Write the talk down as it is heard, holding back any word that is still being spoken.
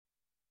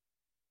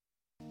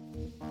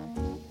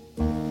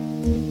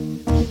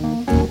Welcome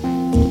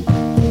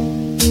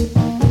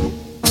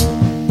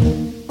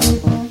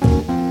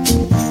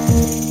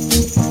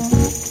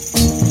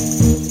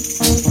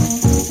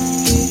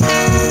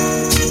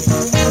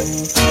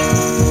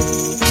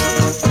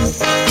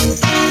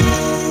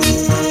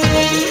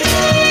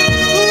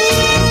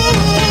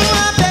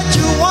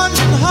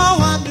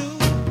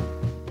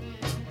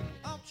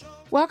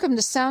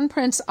to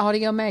Soundprints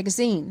Audio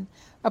Magazine,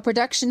 a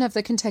production of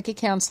the Kentucky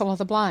Council of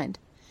the Blind.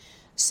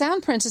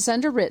 Soundprints is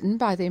underwritten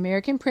by the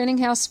American Printing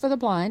House for the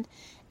Blind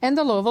and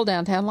the Louisville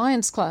Downtown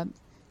Lions Club.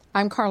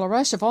 I'm Carla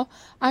Ruschival.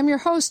 I'm your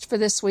host for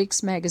this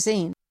week's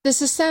magazine.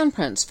 This is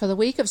Soundprints for the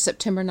week of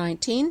September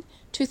 19,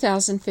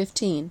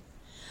 2015.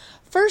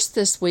 First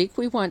this week,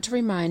 we want to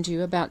remind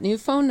you about new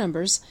phone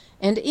numbers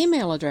and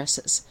email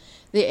addresses.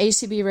 The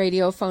ACB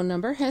radio phone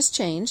number has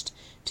changed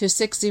to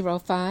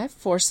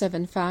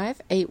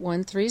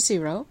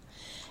 605-475-8130,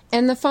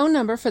 and the phone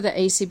number for the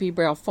ACB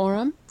Braille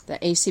Forum, the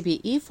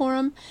ACB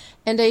E-Forum,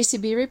 and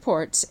ACB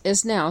Reports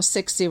is now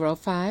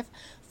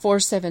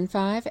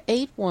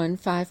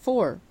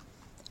 605-475-8154.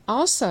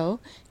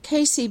 Also,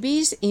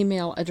 KCB's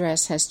email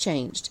address has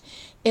changed.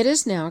 It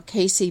is now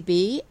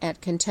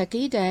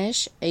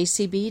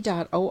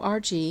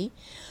kcb@kentucky-acb.org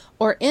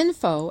or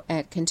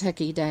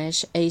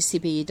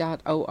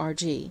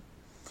info@kentucky-acb.org.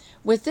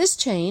 With this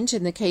change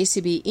in the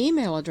KCB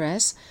email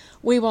address,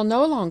 we will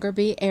no longer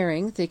be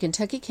airing the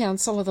Kentucky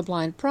Council of the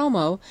Blind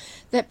promo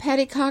that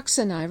Patty Cox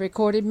and I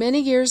recorded many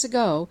years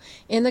ago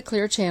in the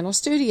Clear Channel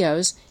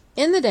studios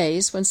in the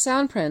days when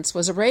Soundprints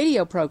was a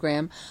radio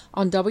program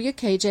on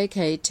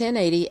WKJK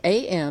 1080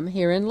 AM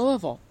here in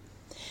Louisville.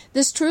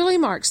 This truly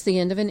marks the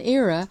end of an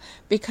era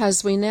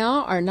because we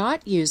now are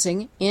not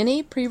using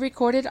any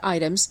pre-recorded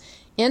items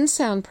in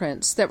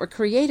Soundprints that were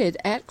created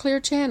at Clear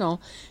Channel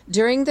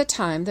during the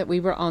time that we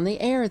were on the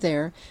air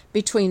there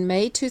between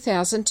May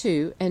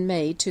 2002 and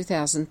May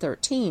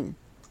 2013.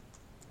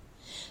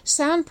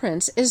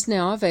 Soundprints is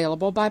now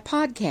available by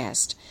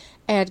podcast.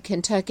 Add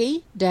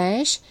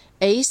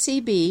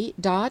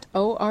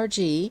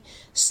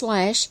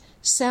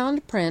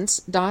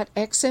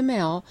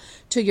kentucky-acb.org/soundprints.xml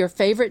to your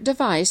favorite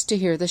device to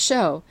hear the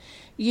show.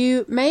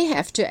 You may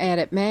have to add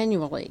it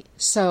manually,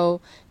 so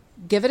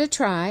give it a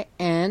try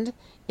and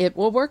it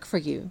will work for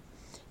you.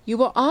 You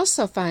will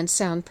also find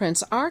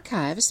Soundprints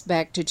archives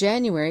back to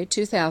January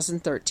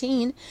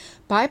 2013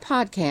 by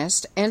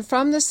podcast and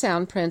from the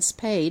Soundprints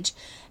page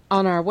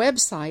on our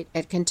website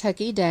at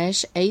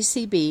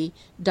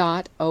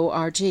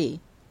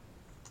kentucky-acb.org.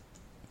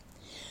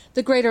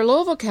 The Greater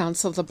Louisville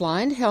Council of the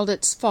Blind held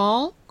its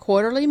fall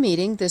quarterly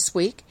meeting this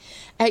week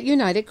at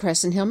United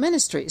Crescent Hill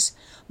Ministries.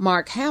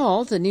 Mark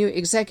Howell, the new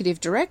executive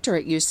director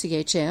at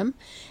UCHM,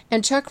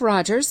 and Chuck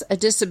Rogers, a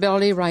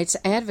disability rights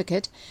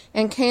advocate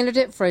and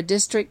candidate for a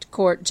district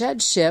court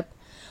judgeship,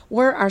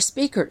 were our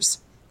speakers.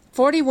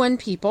 41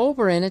 people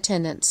were in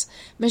attendance.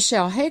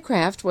 Michelle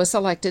Haycraft was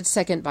elected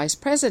second vice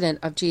president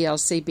of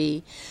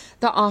GLCB.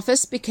 The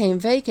office became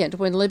vacant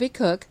when Libby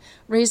Cook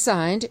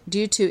resigned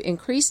due to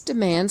increased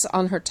demands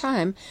on her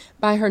time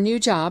by her new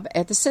job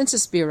at the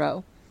Census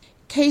Bureau.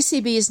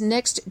 KCB's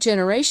Next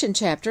Generation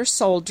chapter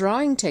sold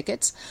drawing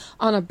tickets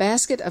on a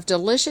basket of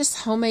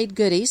delicious homemade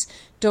goodies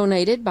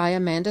donated by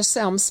Amanda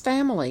Selms'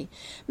 family.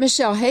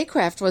 Michelle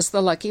Haycraft was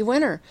the lucky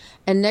winner,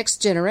 and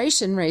Next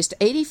Generation raised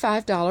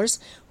 $85,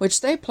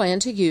 which they plan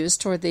to use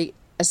toward the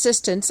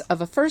assistance of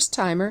a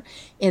first-timer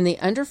in the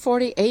under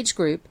 40 age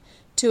group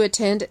to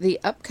attend the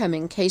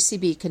upcoming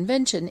KCB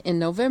convention in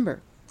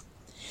November.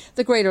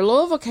 The Greater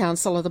Louisville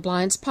Council of the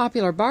Blind's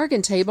popular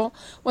bargain table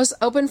was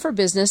open for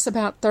business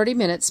about 30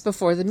 minutes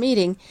before the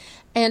meeting,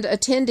 and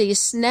attendees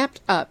snapped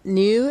up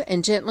new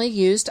and gently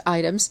used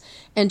items,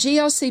 and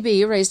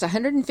GLCB raised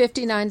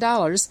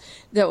 $159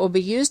 that will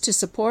be used to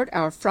support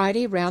our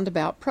Friday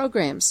roundabout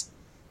programs.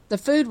 The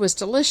food was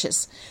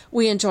delicious.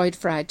 We enjoyed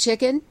fried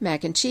chicken,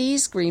 mac and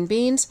cheese, green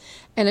beans,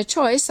 and a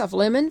choice of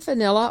lemon,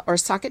 vanilla, or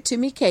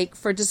sock-it-to-me cake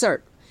for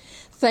dessert.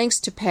 Thanks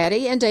to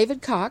Patty and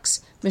David Cox,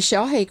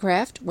 Michelle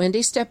Haycraft, Wendy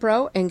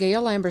Stepro, and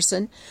Gail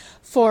Lamberson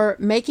for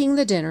making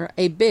the dinner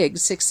a big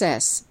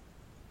success.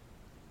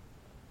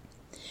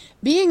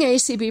 Being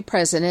ACB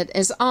president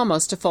is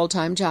almost a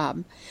full-time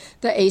job.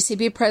 The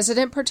ACB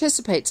president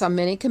participates on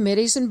many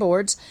committees and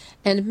boards,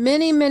 and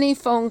many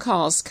phone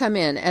calls come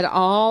in at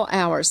all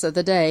hours of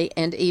the day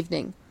and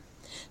evening.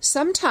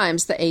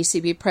 Sometimes the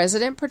ACB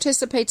president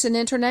participates in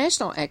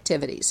international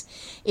activities,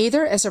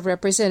 either as a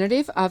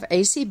representative of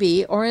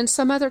ACB or in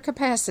some other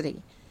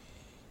capacity.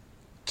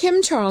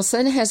 Kim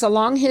Charlson has a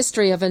long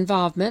history of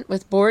involvement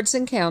with boards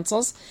and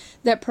councils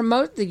that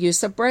promote the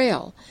use of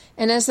Braille,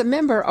 and as a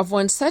member of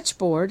one such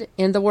board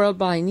in the World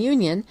Blind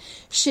Union,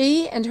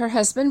 she and her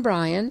husband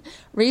Brian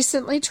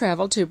recently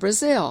traveled to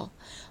Brazil.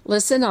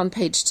 Listen on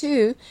page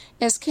 2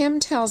 as Kim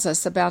tells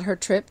us about her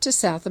trip to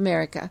South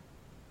America.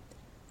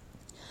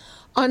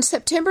 On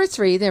September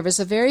 3, there was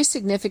a very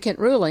significant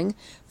ruling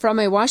from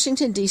a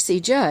Washington, D.C.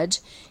 judge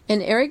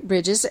in Eric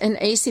Bridges and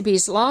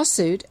ACB's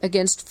lawsuit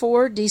against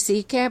 4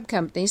 D.C. cab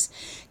companies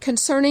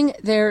concerning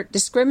their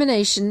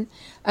discrimination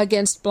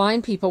against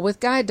blind people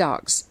with guide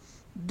dogs.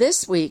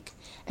 This week,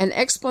 an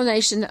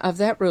explanation of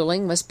that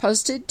ruling was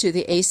posted to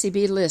the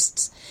ACB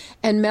lists,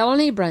 and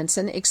Melanie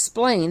Brunson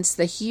explains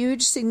the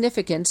huge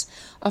significance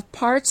of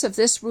parts of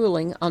this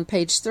ruling on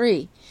page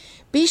 3.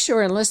 Be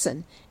sure and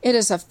listen. It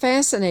is a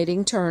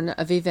fascinating turn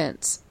of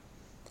events.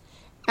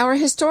 Our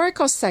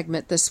historical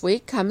segment this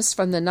week comes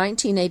from the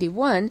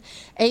 1981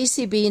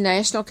 ACB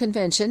National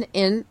Convention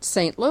in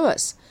St.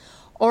 Louis.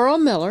 Oral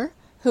Miller,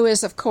 who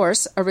is, of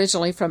course,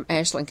 originally from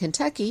Ashland,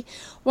 Kentucky,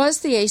 was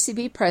the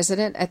ACB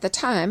president at the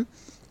time,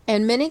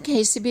 and many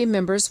ACB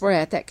members were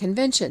at that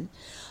convention.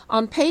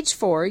 On page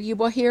 4, you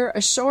will hear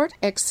a short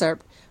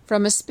excerpt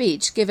from a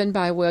speech given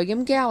by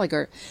William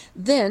Gallagher,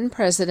 then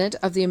president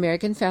of the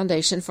American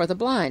Foundation for the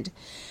Blind.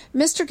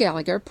 Mr.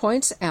 Gallagher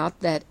points out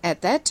that at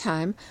that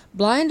time,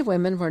 blind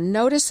women were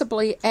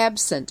noticeably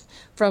absent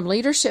from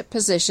leadership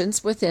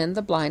positions within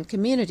the blind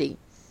community.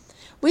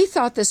 We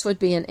thought this would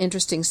be an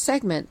interesting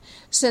segment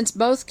since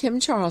both Kim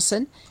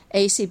Charlson,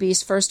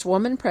 ACB's first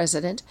woman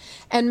president,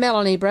 and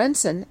Melanie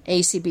Brunson,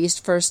 ACB's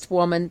first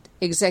woman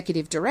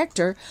executive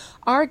director,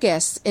 are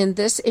guests in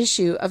this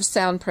issue of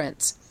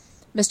Soundprints.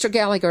 Mr.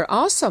 Gallagher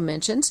also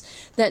mentions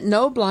that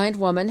no blind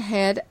woman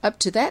had, up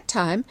to that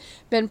time,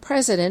 been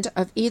president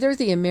of either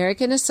the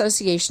American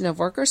Association of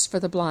Workers for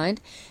the Blind,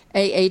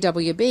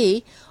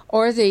 AAWB,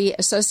 or the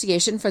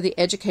Association for the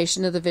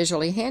Education of the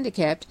Visually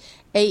Handicapped,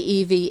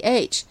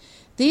 AEVH.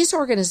 These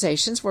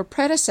organizations were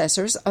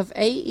predecessors of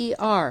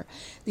AER,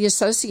 the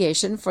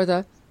Association for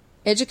the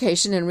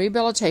Education and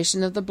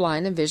Rehabilitation of the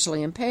Blind and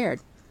Visually Impaired.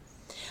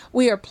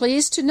 We are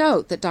pleased to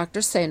note that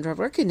Dr. Sandra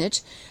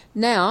Rukinich,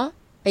 now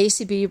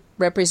ACB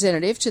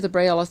representative to the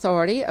Braille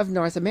Authority of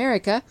North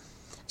America,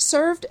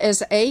 served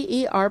as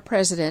AER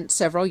president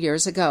several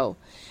years ago.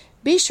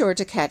 Be sure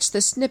to catch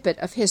the snippet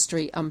of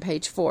history on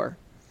page 4.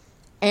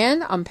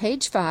 And on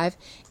page 5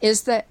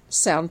 is the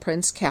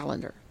Soundprints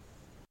calendar.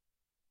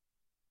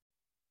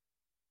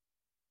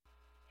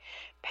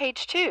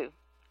 Page 2.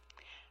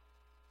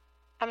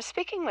 I'm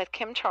speaking with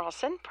Kim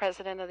Charlson,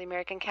 president of the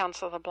American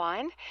Council of the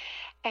Blind,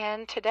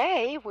 and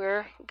today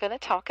we're going to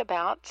talk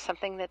about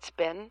something that's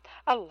been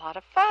a lot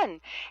of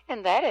fun,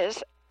 and that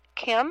is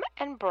Kim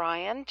and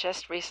Brian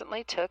just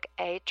recently took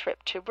a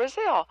trip to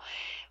Brazil.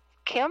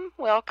 Kim,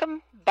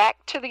 welcome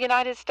back to the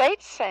United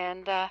States,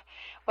 and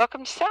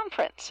welcome to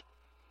Soundprints.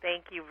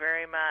 Thank you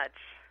very much.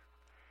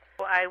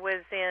 I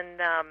was in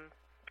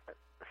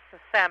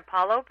São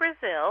Paulo,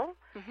 Brazil,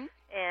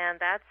 and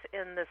that's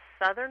in the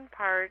southern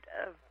part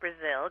of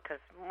Brazil, because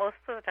most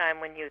of the time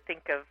when you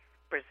think of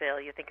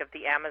Brazil, you think of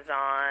the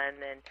Amazon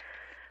and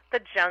the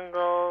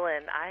jungle,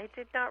 and I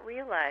did not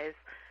realize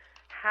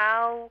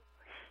how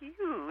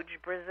huge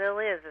Brazil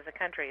is as a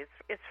country.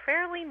 It's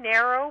fairly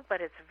narrow,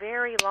 but it's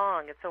very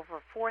long. It's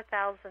over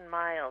 4,000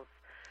 miles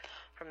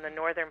from the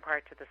northern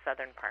part to the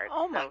southern part.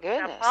 Oh, my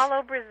goodness. São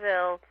Paulo,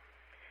 Brazil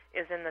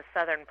is in the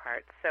southern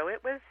part. So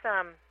it was,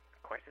 of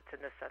course, it's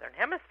in the southern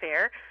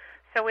hemisphere,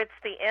 so it's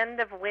the end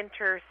of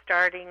winter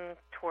starting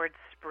towards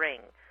spring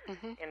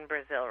in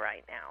Brazil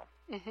right now.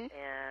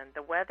 And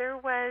the weather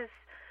was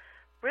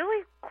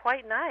really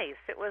quite nice.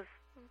 It was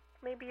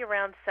maybe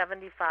around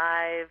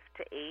 75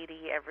 to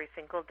 80 every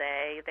single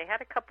day. They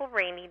had a couple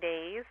rainy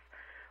days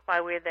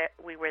while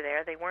we were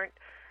there. They weren't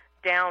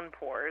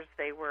downpours.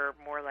 They were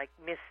more like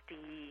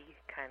misty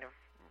kind of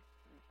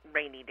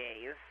rainy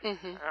days.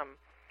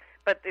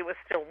 But it was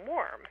still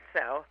warm,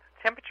 so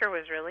temperature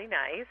was really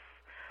nice.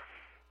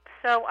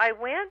 So I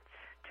went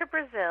to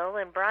Brazil,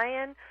 and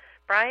Brian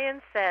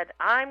said,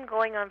 I'm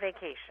going on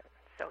vacation.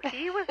 So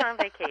he was on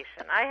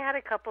vacation. I had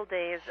a couple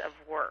days of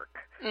work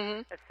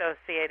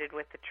associated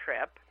with the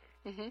trip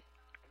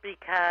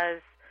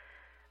because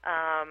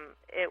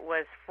it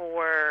was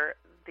for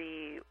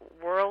the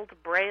World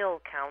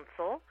Braille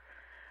Council,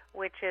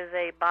 which is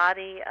a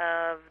body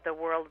of the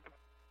World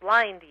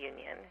Blind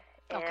Union.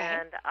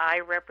 And I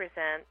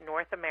represent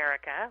North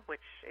America, which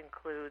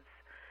includes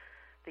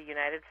the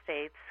United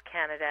States,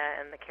 Canada,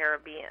 and the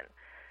Caribbean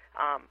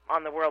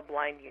on the World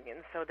Blind Union.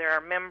 So there are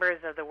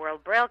members of the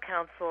World Braille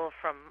Council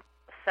from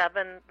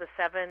the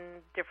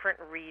seven different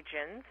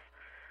regions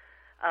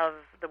of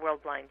the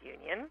World Blind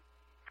Union.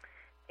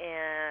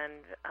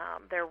 And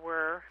there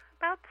were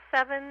about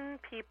 7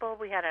 people.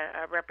 We had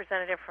a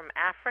representative from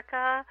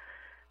Africa.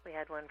 We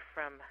had one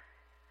from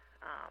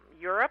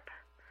Europe,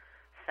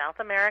 South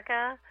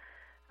America,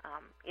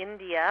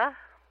 India,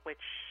 which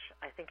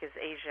I think is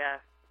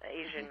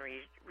Asian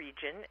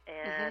region,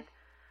 and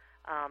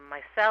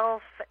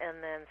myself, and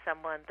then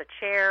the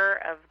chair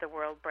of the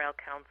World Braille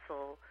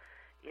Council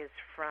is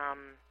from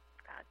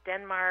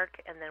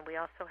Denmark, and then we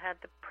also had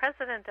the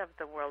president of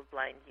the World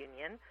Blind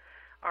Union,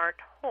 Arnt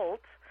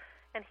Holt,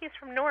 and he's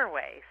from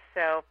Norway.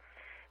 So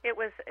it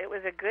was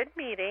a good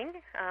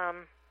meeting.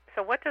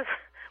 So what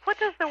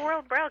does the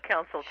World Braille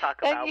Council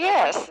talk about?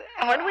 Yes,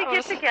 when we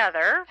get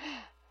together,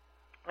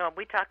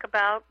 We talk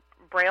about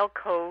Braille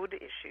code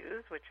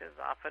issues, which is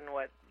often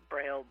what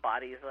Braille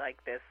bodies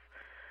like this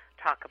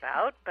talk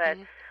about, but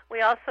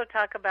we also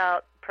talk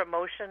about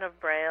promotion of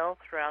Braille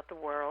throughout the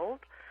world.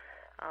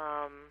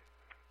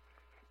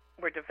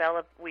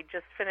 We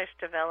just finished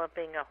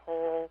developing a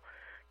whole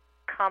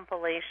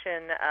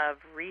compilation of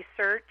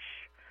research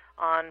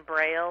on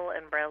Braille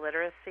and Braille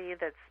literacy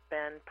that's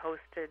been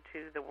posted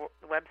to the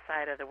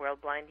website of the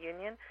World Blind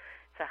Union.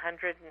 It's a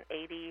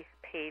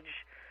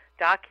 180-page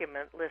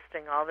document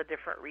listing all the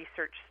different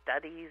research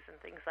studies and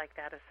things like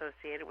that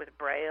associated with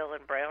Braille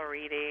and Braille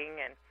reading,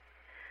 and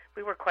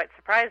we were quite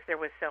surprised there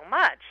was so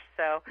much.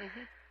 So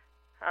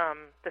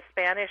the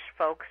Spanish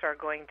folks are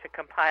going to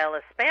compile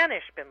a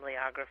Spanish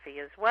bibliography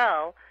as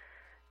well,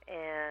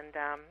 and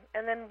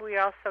then we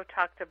also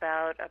talked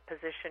about a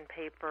position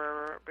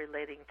paper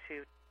relating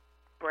to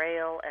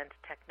Braille and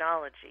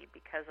technology,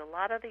 because a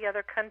lot of the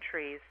other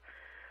countries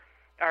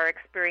are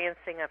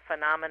experiencing a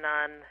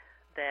phenomenon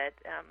that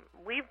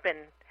we've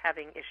been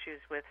having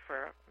issues with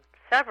for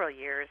several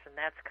years, and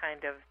that's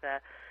kind of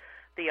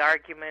the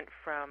argument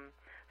from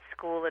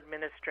school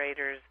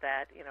administrators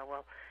that,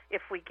 well,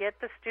 if we get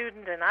the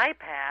student an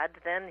iPad,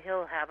 then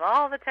he'll have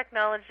all the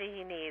technology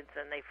he needs,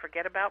 and they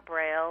forget about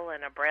Braille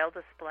and a Braille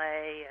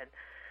display and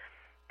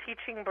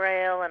teaching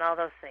Braille and all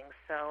those things.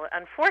 So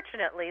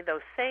unfortunately,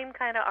 those same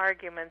kind of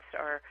arguments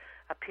are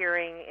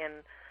appearing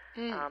in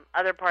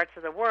other parts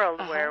of the world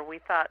where we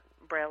thought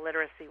Braille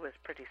literacy was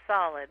pretty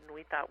solid, and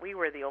we thought we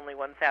were the only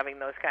ones having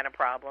those kind of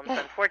problems.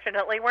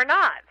 Unfortunately, we're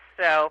not.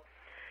 So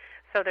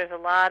there's a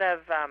lot of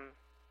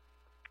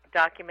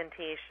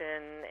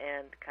documentation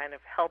and kind of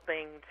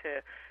helping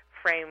to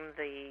frame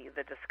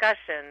the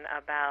discussion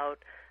about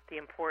the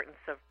importance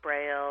of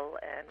Braille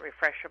and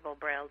refreshable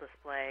Braille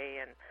display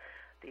and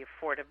the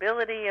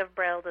affordability of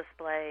Braille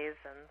displays,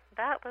 and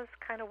that was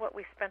kind of what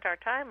we spent our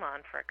time on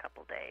for a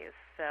couple days.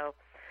 So,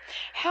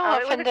 how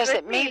often does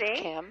it meet,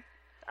 Kim?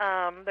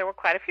 There were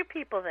quite a few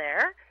people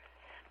there,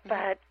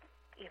 but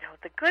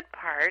the good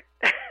part,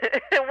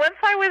 once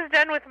I was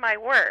done with my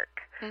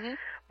work,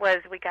 was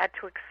we got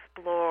to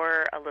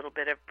explore a little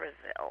bit of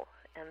Brazil,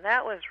 and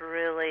that was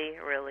really,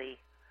 really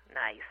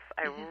nice.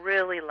 I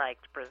really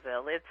liked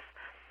Brazil.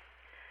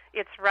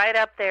 It's right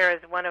up there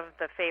as one of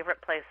the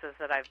favorite places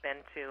that I've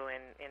been to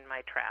in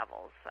my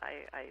travels.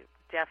 I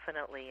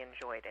definitely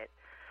enjoyed it.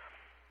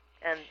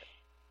 And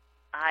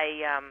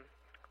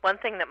one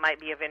thing that might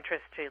be of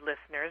interest to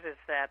listeners is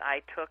that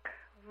I took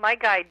my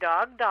guide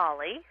dog,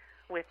 Dolly,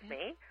 with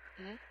me.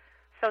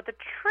 So the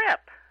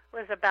trip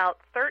was about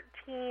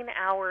 13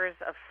 hours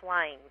of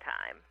flying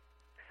time.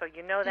 So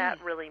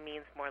that really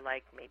means more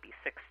like maybe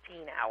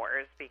 16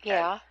 hours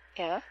because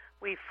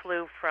we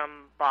flew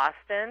from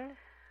Boston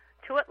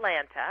to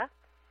Atlanta,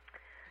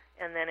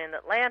 and then in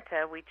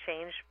Atlanta we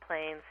changed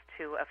planes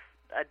to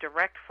a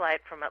direct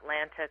flight from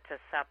Atlanta to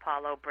Sao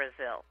Paulo,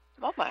 Brazil.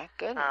 Oh my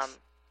goodness.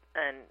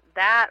 And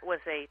that was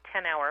a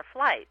 10-hour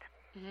flight.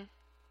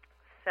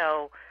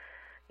 So,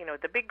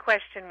 the big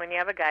question when you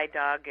have a guide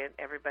dog, and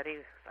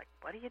everybody's like,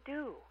 what do you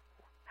do?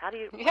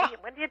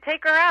 When do you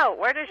take her out?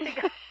 Where does she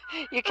go?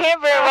 You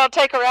can't very well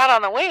take her out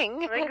on the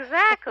wing.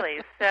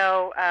 Exactly.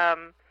 So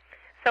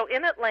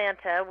in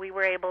Atlanta, we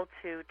were able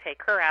to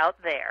take her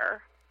out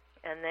there,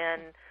 and then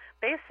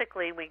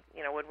basically when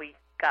we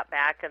got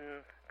back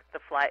and the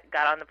flight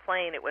got on the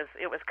plane, it was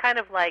kind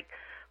of like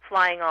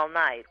flying all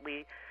night.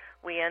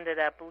 We ended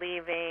up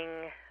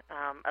leaving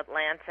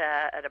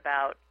Atlanta at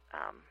about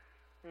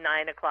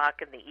 9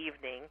 o'clock in the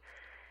evening,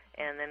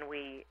 and then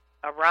we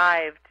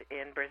arrived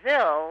in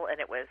Brazil, and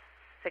it was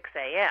 6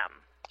 a.m.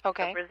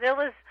 Okay. So Brazil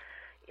is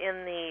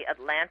in the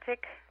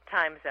Atlantic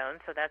time zone,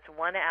 so that's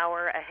 1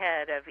 hour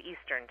ahead of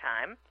Eastern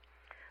time.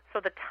 So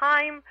the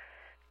time,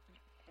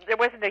 there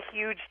wasn't a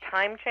huge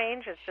time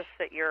change. It's just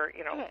that you're,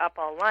 up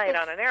all night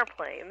on an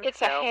airplane.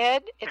 It's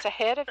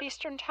ahead of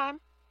Eastern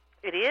time?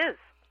 It is.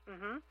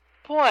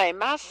 Boy,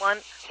 my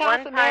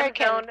South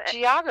American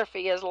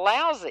geography is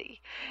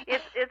lousy.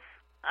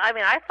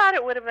 I thought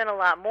it would have been a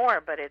lot more,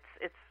 but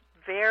it's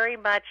very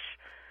much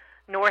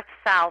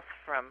north-south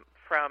from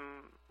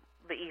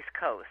the East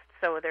Coast.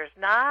 So there's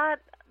not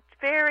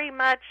very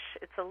much,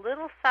 it's a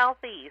little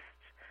southeast,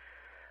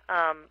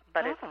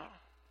 but it's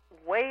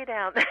way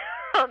down there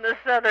on the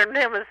southern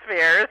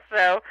hemisphere.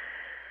 So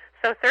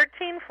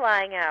 13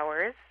 flying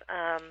hours.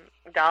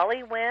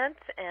 Dolly went,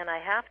 and I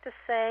have to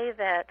say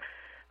that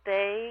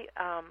they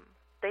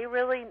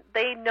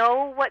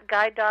know what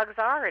guide dogs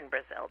are in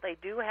Brazil. They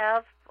do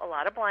have a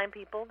lot of blind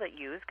people that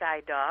use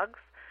guide dogs.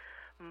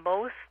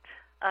 Most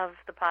of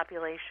the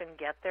population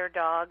get their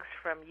dogs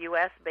from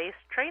U.S.-based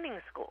training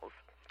schools.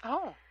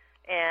 Oh.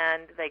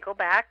 And they go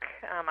back.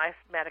 I've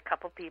met a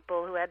couple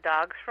people who had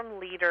dogs from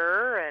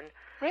Leader and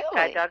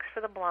guide dogs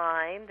for the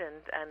blind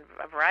and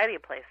a variety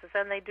of places.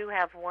 And they do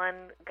have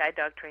one guide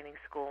dog training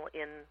school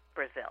in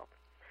Brazil.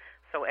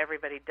 So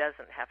everybody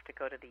doesn't have to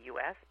go to the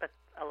U.S., but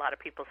a lot of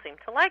people seem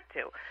to like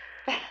to.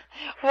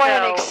 What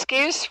an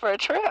excuse for a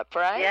trip,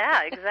 right?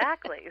 Yeah,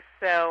 exactly.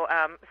 So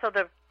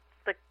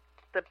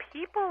the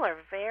people are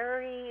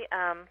very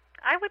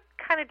I would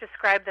kind of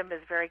describe them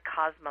as very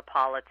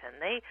cosmopolitan.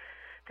 They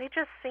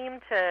just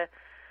seem to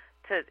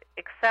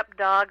accept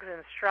dogs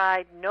in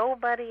stride.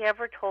 Nobody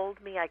ever told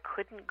me I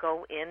couldn't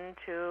go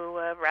into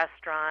a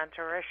restaurant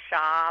or a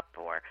shop,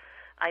 or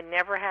I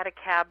never had a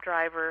cab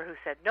driver who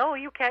said, "No,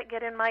 you can't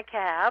get in my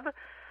cab."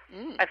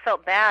 I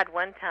felt bad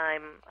one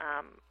time.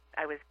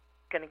 I was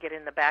going to get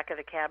in the back of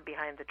the cab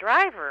behind the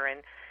driver,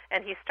 and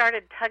he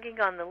started tugging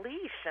on the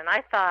leash, and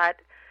I thought,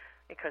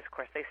 because of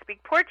course they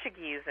speak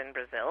Portuguese in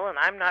Brazil, and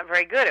I'm not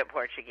very good at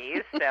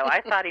Portuguese, so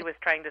I thought he was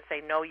trying to say,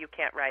 "No, you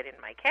can't ride in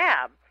my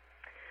cab."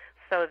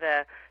 So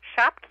the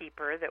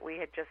shopkeeper that we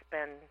had just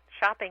been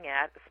shopping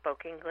at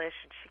spoke English,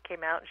 and she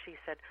came out and she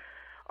said,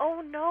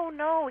 "Oh,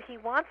 no, he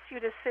wants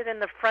you to sit in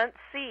the front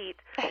seat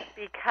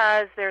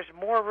because there's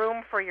more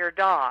room for your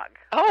dog."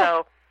 Oh.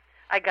 So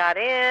I got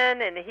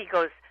in, and he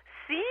goes,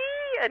 "See?"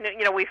 And,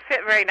 we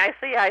fit very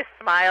nicely. I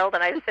smiled,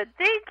 and I said,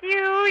 "Thank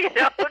you,"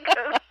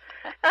 because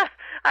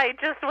I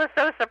just was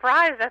so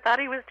surprised. I thought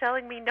he was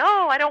telling me,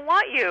 "No, I don't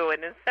want you,"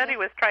 and instead he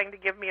was trying to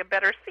give me a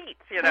better seat,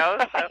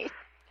 Right. So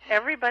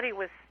everybody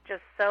was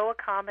just so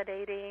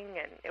accommodating,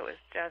 and it was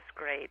just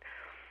great.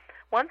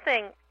 One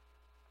thing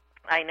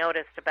I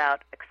noticed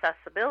about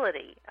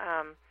accessibility,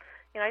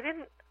 I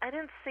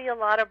didn't see a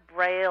lot of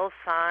Braille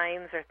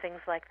signs or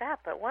things like that,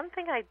 but one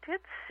thing I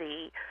did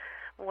see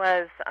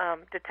was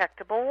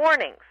detectable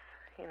warnings.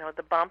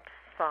 The bumps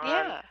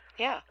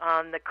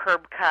on the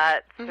curb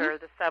cuts or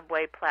the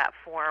subway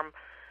platform.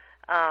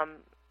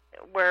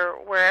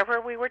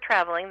 Wherever we were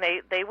traveling,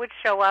 they would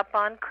show up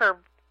on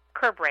curb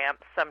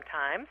ramps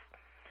sometimes,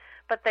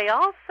 but they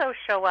also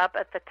show up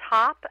at the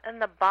top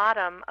and the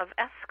bottom of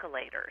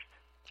escalators.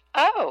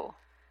 Oh.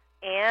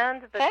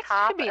 And the That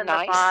top could be and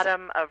nice. the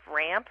bottom of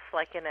ramps,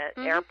 like in an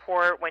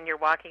airport when you're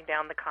walking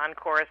down the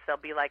concourse,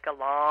 there'll be like a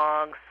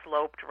long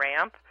sloped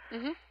ramp.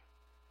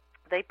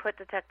 They put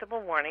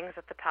detectable warnings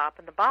at the top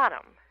and the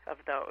bottom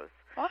of those.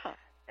 Wow.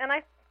 And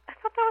I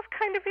thought that was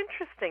kind of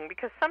interesting,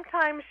 because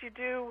sometimes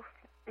you're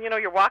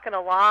walking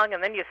along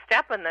and then you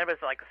step and there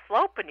was like a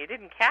slope and you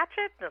didn't catch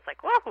it, and it's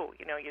like, whoa,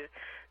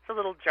 it's a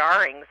little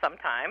jarring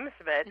sometimes,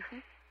 but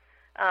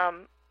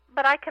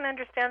I can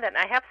understand that, and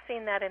I have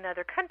seen that in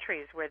other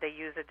countries where they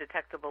use a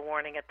detectable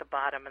warning at the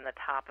bottom and the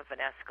top of an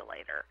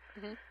escalator.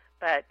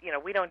 But,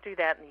 we don't do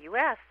that in the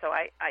U.S., so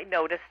I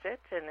noticed it,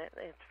 and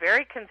it's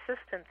very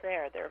consistent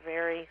there. They're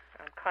very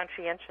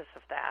conscientious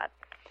of that.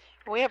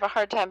 We have a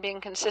hard time being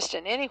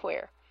consistent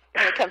anywhere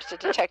when it comes to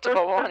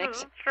detectable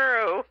warnings.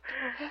 True.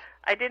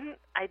 I didn't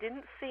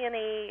see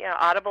any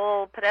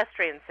audible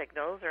pedestrian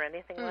signals or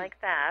anything like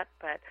that,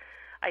 but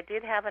I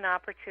did have an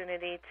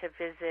opportunity to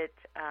visit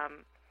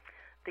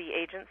the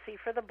Agency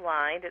for the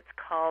Blind. It's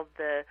called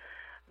the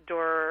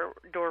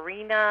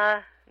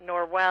Dorina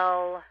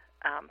Norwell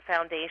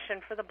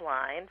Foundation for the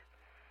Blind.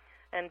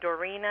 And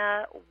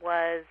Dorina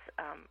was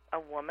a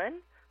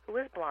woman who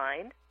was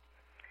blind,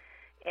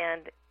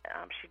 and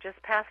she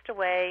just passed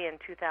away in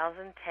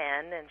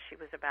 2010, and she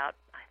was about,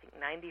 I think,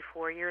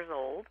 94 years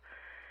old.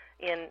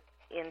 In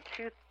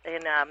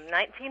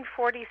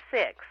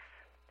 1946,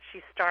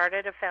 she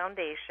started a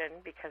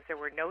foundation because there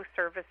were no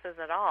services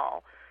at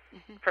all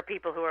for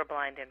people who are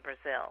blind in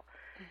Brazil.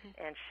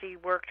 And she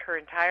worked her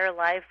entire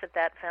life at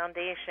that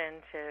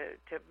foundation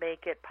to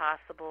make it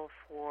possible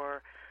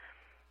for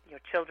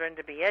children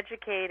to be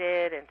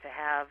educated and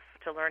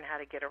to learn how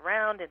to get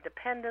around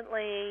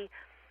independently.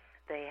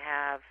 They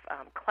have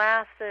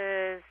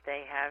classes.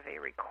 They have a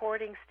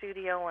recording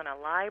studio and a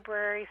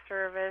library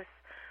service.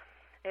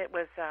 It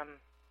was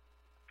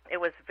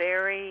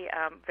very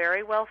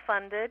very well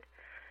funded,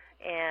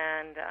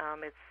 and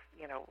it's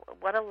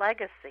what a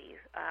legacy.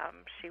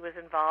 She was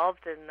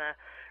involved in the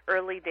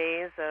early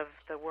days of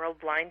the World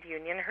Blind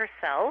Union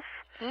herself,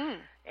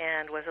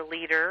 and was a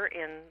leader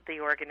in the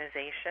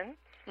organization.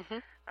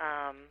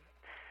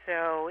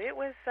 So it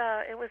was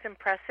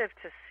impressive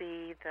to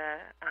see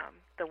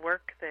the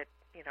work that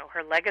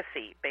her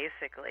legacy,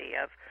 basically,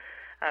 of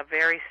a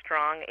very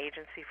strong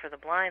agency for the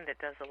blind that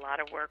does a lot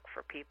of work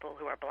for people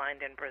who are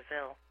blind in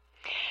Brazil.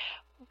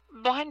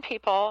 Blind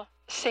people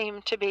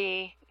seem to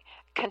be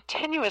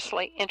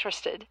continuously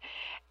interested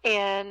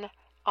in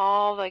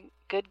all the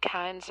good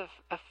kinds of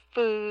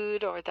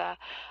food, or the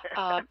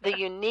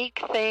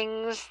unique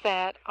things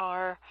that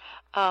are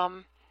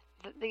the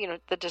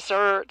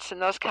desserts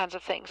and those kinds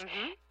of things.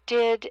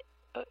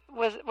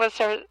 Was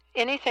there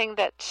anything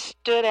that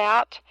stood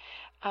out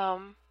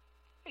when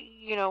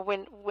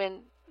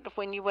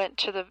you went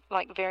to the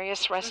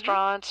various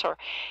restaurants, or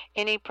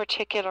any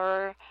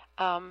particular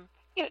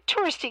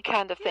touristy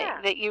kind of thing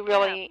that you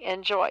really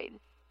enjoyed?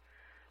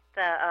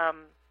 The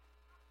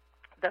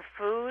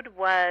food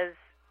was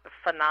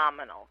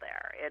phenomenal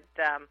there.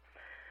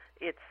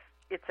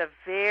 It's a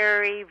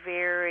very,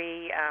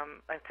 very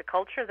it's a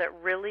culture that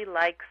really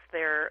likes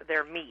their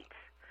meat.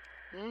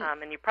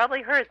 And you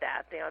probably heard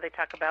that. They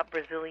talk about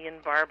Brazilian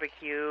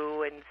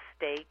barbecue and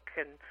steak,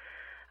 and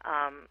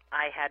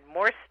I had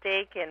more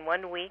steak in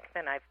 1 week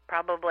than I've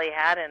probably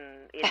had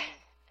in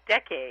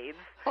decades.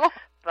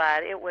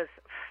 But it was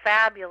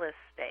fabulous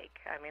steak.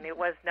 I mean, it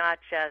was not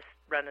just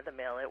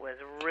run-of-the-mill. It was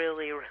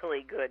really,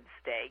 really good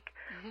steak.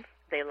 Mm-hmm.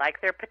 They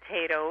like their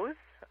potatoes.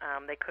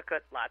 They cook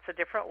it lots of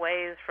different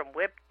ways, from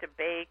whipped to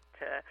baked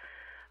to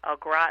au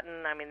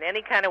gratin. I mean,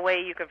 any kind of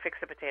way you can fix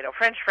a potato.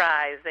 French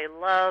fries. They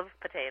love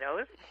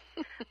potatoes.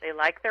 They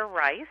like their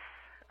rice.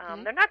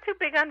 Mm-hmm. They're not too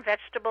big on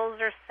vegetables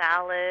or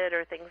salad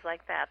or things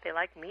like that. They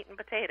like meat and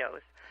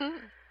potatoes.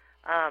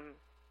 Mm-hmm.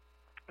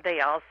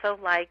 They also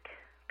like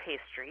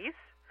pastries.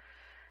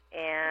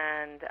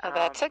 And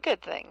that's a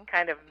good thing.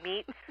 Kind of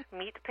meat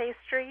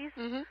pastries.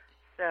 Mm-hmm.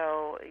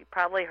 So you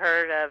probably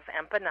heard of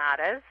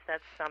empanadas.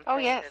 That's something. Oh,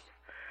 yes. That's,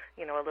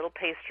 a little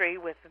pastry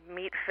with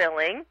meat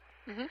filling.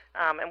 Mm-hmm.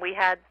 And we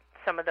had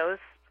some of those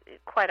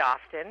quite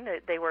often.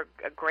 They were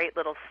a great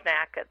little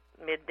snack at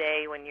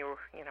midday when you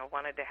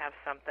wanted to have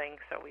something.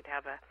 So we'd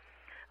have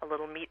a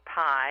little meat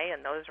pie,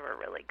 and those were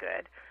really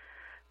good.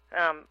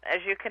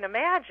 As you can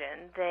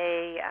imagine,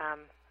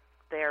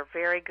 they're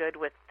very good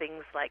with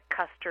things like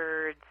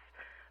custards,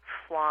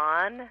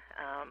 flan,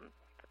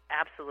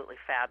 absolutely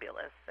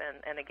fabulous,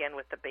 and again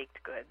with the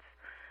baked goods.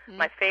 Mm-hmm.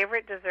 My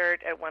favorite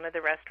dessert at one of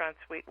the restaurants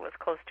was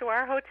close to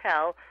our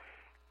hotel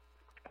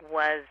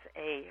was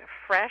a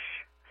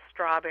fresh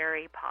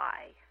strawberry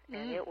pie,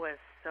 and it was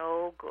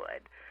so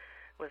good.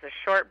 It was a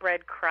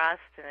shortbread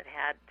crust, and it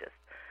had just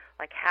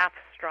like half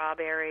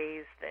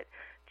strawberries that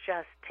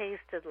just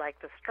tasted like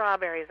the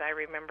strawberries I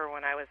remember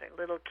when I was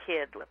a little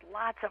kid, with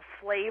lots of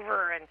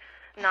flavor and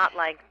not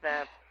like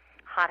the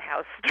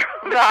hothouse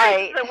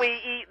strawberries that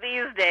we eat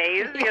these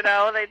days.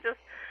 They just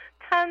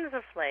tons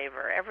of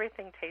flavor.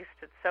 Everything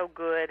tasted so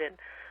good and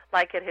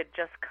like it had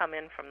just come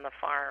in from the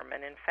farm.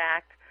 And in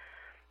fact,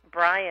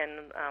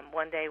 Brian,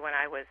 one day when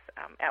I was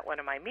at one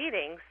of my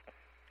meetings,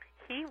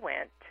 he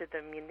went to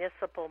the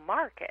municipal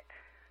market,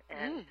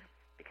 and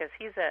because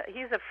he's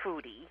a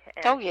foodie.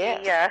 And oh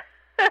yes.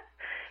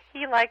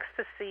 He likes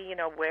to see,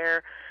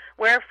 where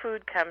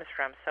food comes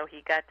from. So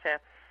he got to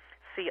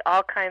see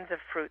all kinds of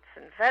fruits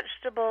and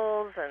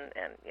vegetables, and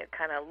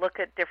kind of look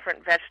at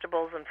different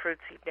vegetables and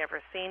fruits he'd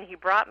never seen. He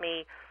brought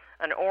me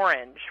an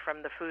orange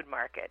from the food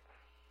market,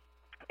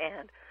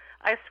 and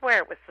I swear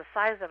it was the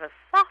size of a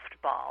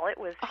softball. It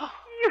was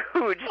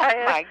huge.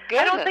 My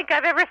goodness. I don't think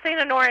I've ever seen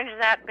an orange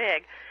that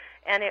big,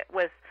 and it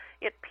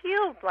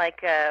peeled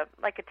like a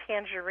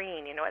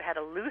tangerine. It had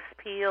a loose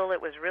peel.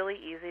 It was really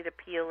easy to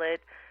peel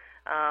it.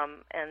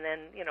 And then,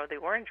 the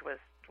orange was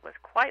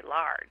quite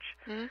large.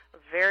 Mm-hmm. It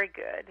was very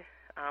good.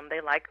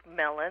 They like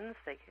melons,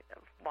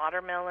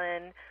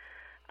 watermelon,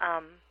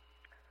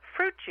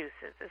 fruit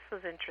juices. This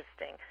was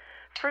interesting.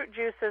 Fruit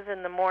juices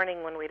in the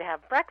morning when we'd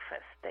have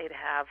breakfast. They'd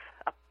have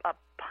a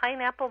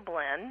pineapple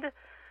blend,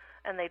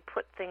 and they'd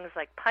put things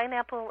like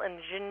pineapple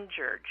and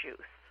ginger juice.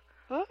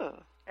 Ooh.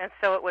 And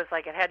so it was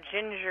like it had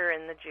ginger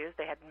in the juice.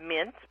 They had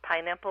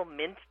pineapple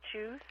mint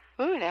juice.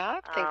 Ooh, now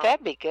I think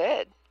that'd be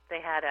good. They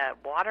had a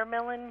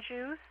watermelon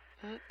juice,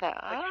 which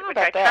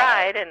I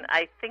tried, and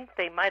I think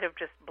they might have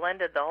just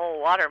blended the whole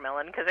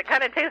watermelon because it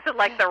kind of tasted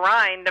like the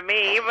rind to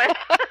me. But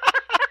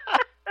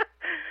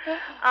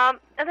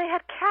and they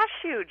had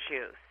cashew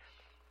juice.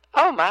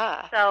 Oh,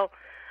 my. So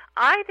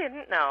I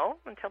didn't know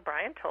until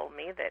Brian told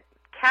me that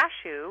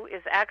cashew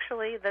is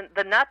actually,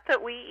 the nut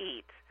that we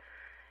eat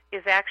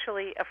is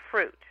actually a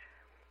fruit.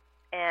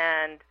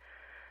 And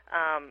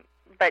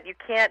but you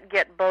can't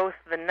get both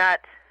the nut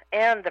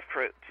and the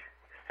fruit.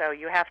 So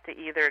you have to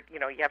either, you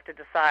have to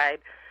decide,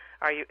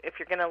 if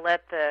you're going to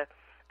let the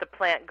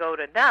plant go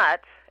to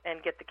nut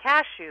and get the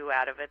cashew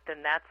out of it,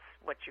 then that's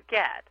what you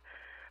get.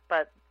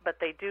 But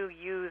they do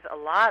use a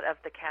lot of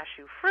the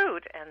cashew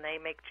fruit, and they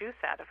make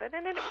juice out of it.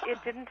 And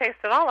it didn't taste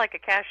at all like a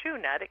cashew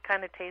nut. It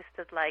kind of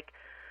tasted like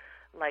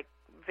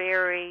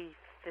very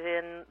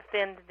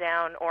thinned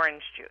down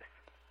orange juice.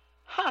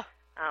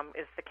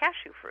 Is the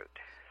cashew fruit.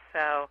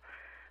 So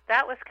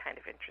that was kind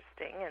of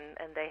interesting,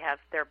 and they have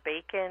their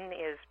bacon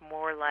is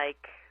more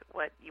like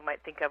what you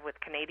might think of with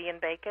Canadian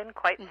bacon,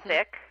 quite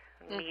thick,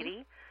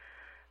 meaty,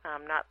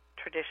 not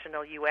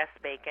traditional U.S.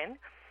 bacon.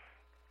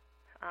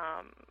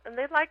 And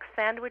they like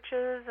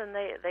sandwiches, and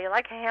they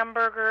like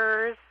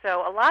hamburgers.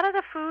 So a lot of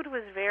the food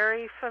was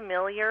very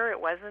familiar.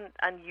 It wasn't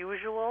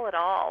unusual at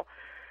all,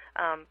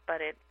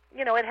 but it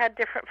had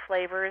different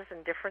flavors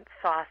and different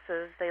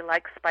sauces. They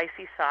like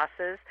spicy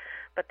sauces,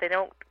 but they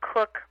don't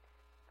cook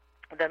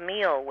the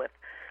meal with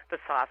the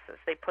sauces.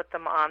 They put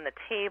them on the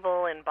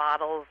table in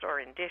bottles or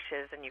in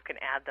dishes, and you can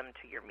add them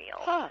to your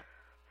meal.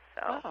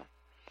 So,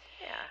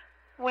 yeah.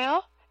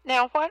 Well,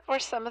 now what were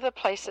some of the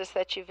places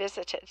that you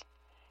visited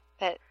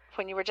that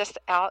when you were just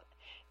out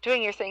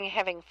doing your thing,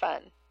 having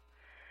fun?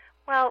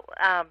 Well,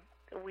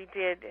 we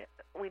did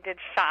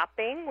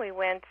shopping. We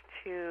went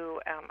to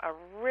a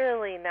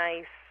really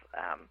nice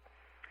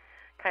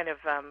kind of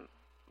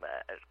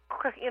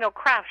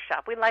craft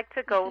shop. We like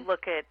to go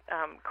look at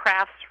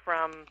crafts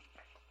from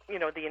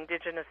the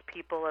indigenous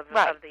people of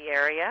the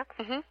area.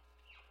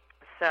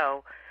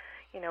 So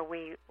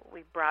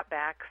we brought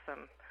back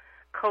some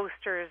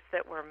coasters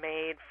that were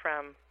made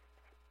from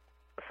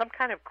some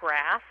kind of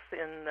grass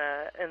in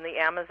the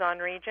Amazon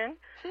region,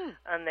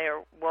 and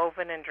they're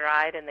woven and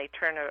dried, and they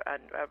turn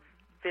a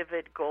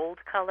vivid gold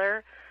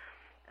color.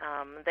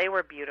 They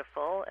were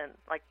beautiful, and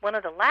like one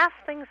of the last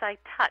things I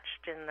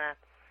touched in the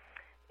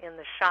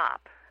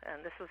shop,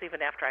 and this was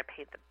even after I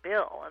paid the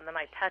bill, and then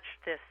I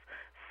touched this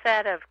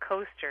set of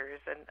coasters,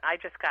 and I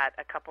just got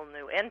a couple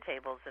new end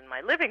tables in my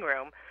living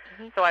room,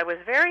 so I was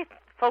very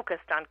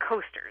focused on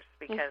coasters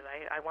because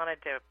I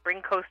wanted to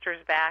bring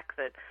coasters back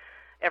that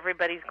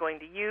everybody's going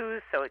to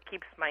use, so it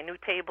keeps my new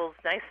tables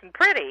nice and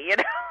pretty, you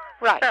know.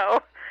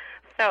 Right.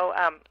 So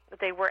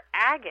they were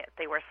agate.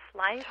 They were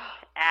sliced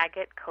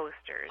agate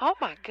coasters. Oh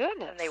my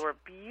goodness! And they were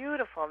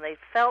beautiful, and they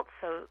felt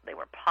so. They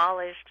were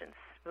polished and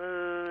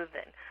smooth,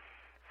 and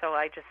so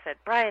I just said,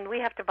 Brian, we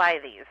have to buy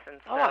these. And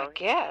so I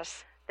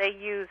guess they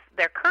use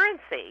their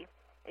currency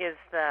is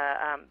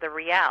the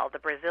real, the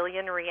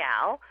Brazilian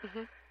real,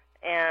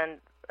 and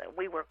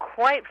we were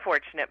quite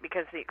fortunate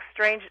because the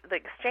exchange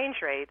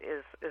rate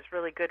is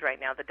really good right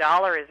now. The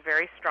dollar is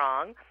very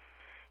strong,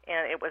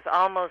 and it was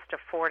almost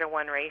a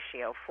 4-to-1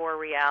 ratio, 4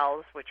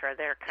 reals, which are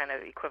their kind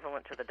of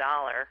equivalent to the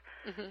dollar,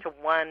 to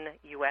 1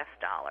 U.S.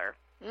 dollar.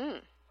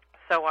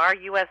 So our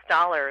U.S.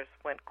 dollars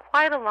went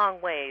quite a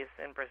long ways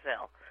in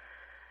Brazil.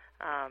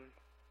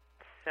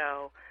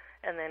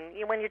 And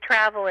then when you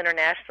travel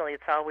internationally,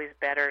 it's always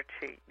better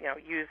to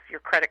use your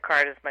credit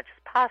card as much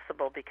as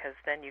possible because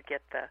then you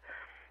get the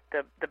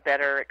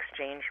better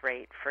exchange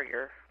rate for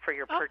your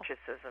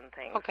purchases and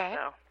things. Okay.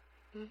 So.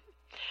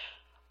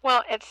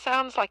 Well, it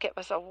sounds like it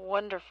was a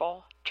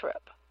wonderful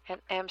trip, an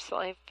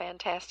absolutely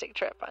fantastic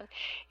trip. And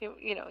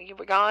you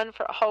were gone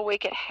for a whole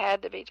week. It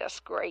had to be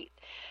just great,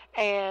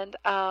 and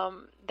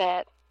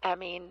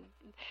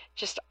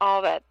just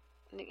all that.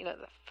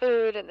 The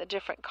food and the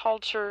different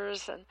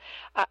cultures, and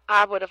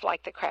I would have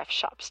liked the craft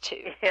shops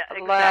too. Yeah,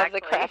 exactly. I love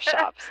the craft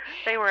shops.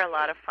 They were a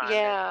lot of fun.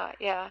 Yeah.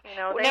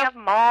 They have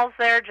malls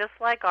there just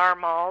like our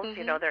malls.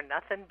 They're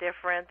nothing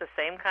different, the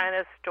same kind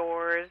of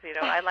stores.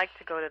 I like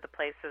to go to the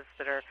places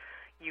that are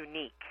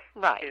unique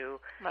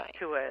to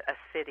a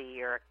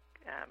city or,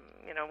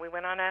 we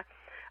went on a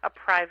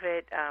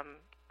private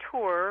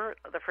tour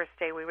the first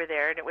day we were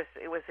there, and it was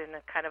in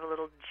a kind of a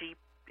little Jeep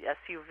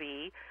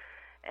SUV,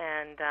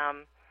 and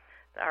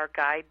our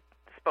guide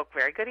spoke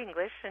very good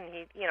English, and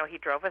he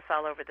drove us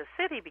all over the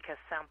city because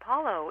Sao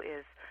Paulo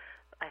is,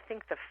 I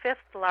think, the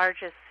 5th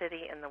largest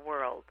city in the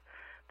world.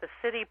 The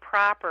city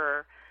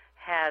proper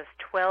has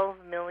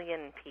 12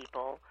 million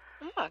people,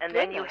 and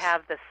then you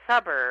have the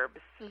suburbs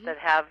that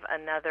have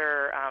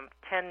another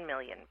 10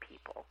 million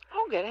people.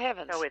 Oh, good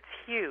heavens! So it's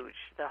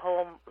huge. The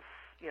whole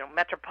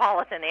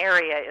metropolitan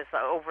area is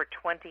over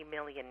 20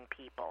 million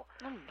people.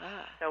 Oh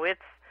my! So it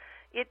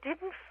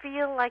didn't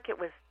feel like it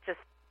was just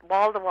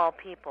wall-to-wall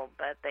people,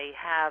 but they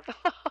have,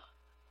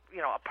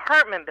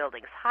 apartment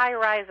buildings,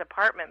 high-rise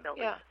apartment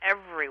buildings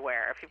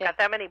everywhere. If you've got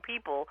that many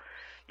people,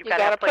 you've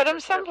got to put them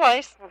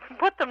someplace.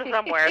 Put them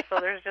somewhere. So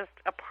there's just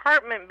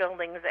apartment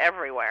buildings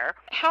everywhere.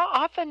 How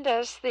often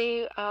does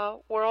the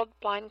World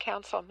Blind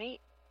Council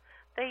meet?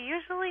 They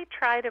usually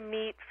try to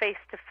meet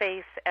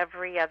face-to-face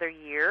every other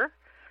year.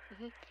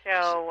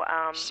 So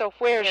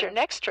where's your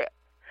next trip?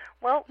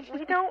 Well,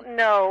 we don't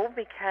know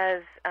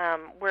because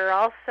we're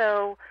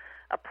also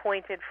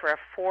appointed for a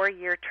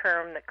 4-year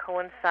term that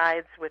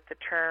coincides with the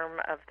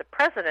term of the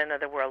president of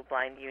the World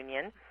Blind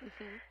Union.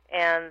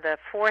 And the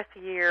 4th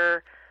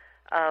year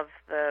of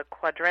the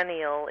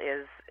quadrennial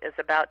is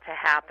about to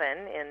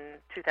happen in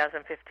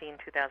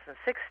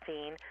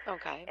 2015-2016.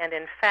 Okay. And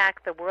in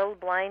fact, the World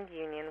Blind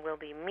Union will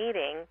be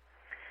meeting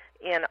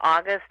in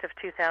August of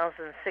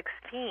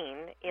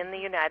 2016 in the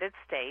United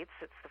States.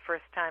 It's the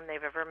first time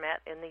they've ever met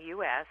in the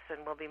U.S.,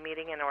 and we'll be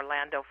meeting in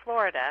Orlando,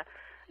 Florida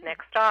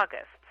next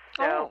August.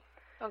 So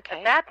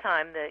at that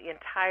time, the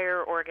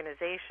entire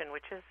organization,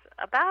 which is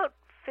about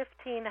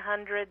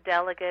 1,500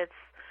 delegates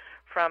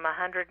from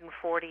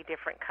 140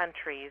 different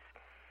countries,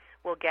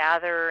 will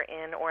gather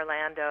in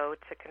Orlando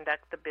to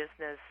conduct the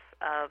business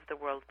of the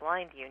World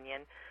Blind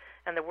Union.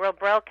 And the World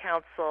Braille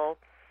Council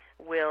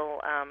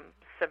will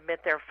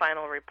submit their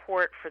final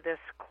report for this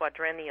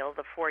quadrennial,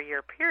 the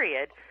 4-year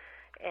period,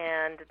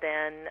 and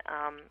then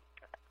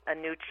a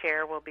new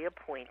chair will be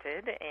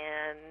appointed,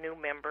 and new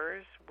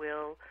members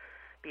will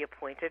be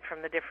appointed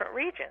from the different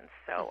regions.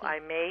 So I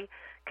may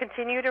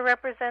continue to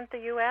represent the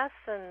U.S.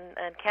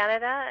 and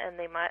Canada, and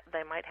they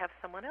might have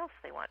someone else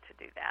they want to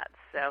do that.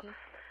 So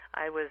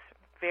I was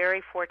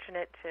very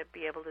fortunate to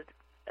be able to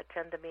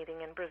attend the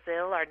meeting in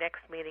Brazil. Our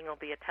next meeting will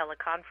be a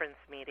teleconference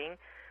meeting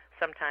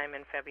sometime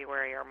in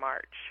February or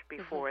March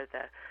before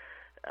the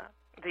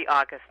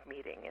August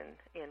meeting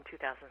in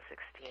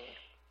 2016.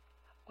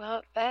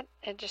 Well,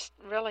 it just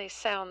really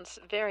sounds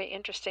very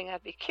interesting.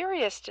 I'd be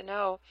curious to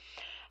know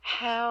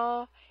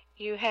how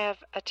you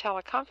have a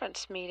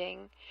teleconference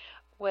meeting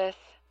with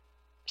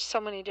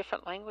so many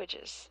different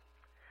languages.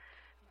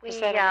 Is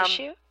that an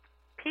issue?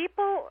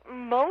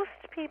 Most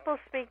people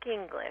speak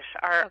English.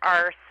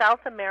 Our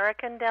South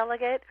American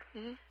delegate,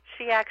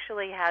 she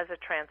actually has a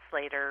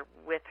translator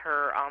with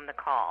her on the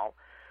call.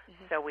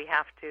 So we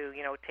have to,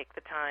 take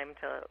the time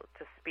to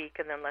speak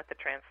and then let the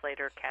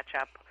translator catch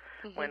up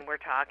when we're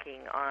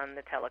talking on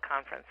the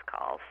teleconference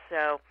call.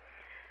 So,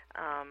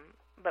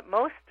 but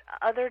most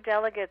other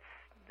delegates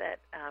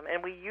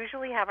and we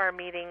usually have our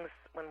meetings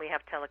when we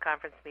have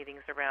teleconference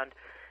meetings around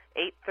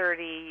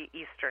 8:30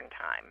 Eastern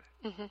time.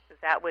 So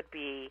that would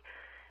be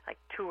like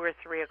 2 or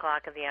 3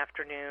 o'clock in the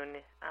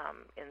afternoon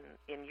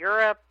in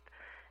Europe.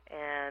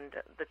 And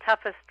the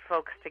toughest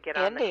folks to get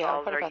on the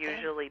calls are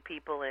usually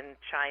people in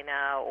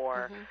China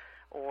or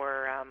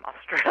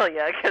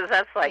Australia, because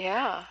that's like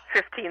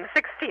 15,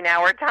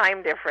 16-hour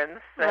time difference.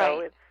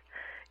 So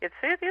it's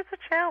a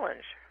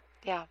challenge.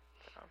 Yeah,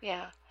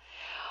 yeah.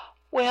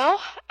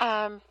 Well,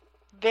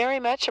 very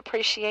much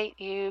appreciate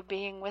you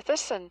being with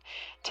us and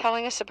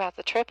telling us about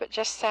the trip. It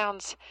just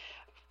sounds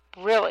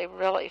really,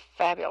 really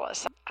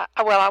fabulous.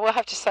 I will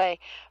have to say,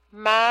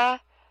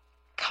 my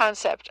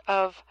concept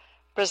of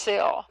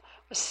Brazil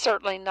was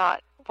certainly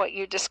not what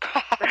you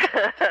described.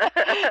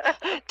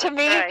 To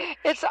me,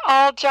 it's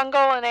all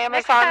jungle and Amazon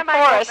Next time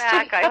forest. I go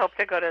back, I hope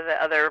to go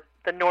to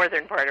the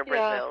northern part of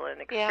Brazil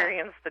and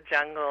experience the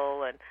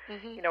jungle. And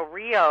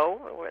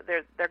Rio,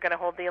 they're going to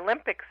hold the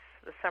Olympics,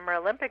 the Summer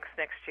Olympics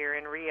next year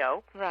in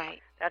Rio.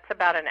 Right. That's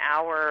about an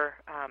hour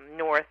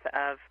north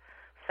of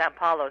Sao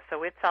Paulo,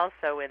 so it's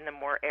also in the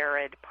more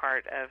arid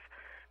part of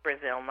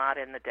Brazil, not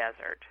in the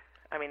desert.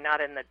 I mean, not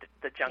in the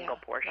jungle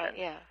portion.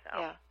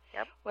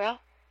 Yep. Well,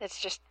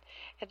 it's just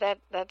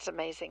that's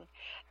amazing.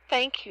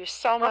 Thank you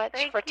so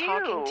much for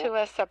talking to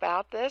us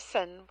about this,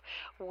 and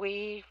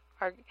we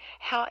are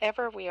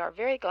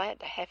very glad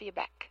to have you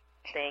back.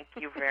 Thank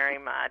you very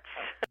much.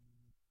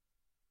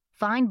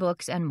 Find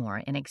books and more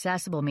in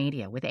accessible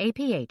media with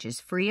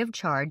APH's free of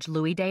charge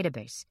Louis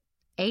database.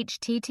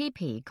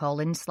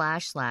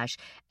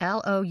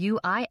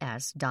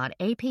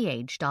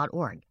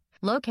 http://louis.aph.org.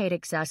 Locate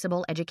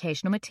accessible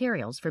educational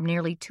materials from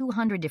nearly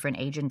 200 different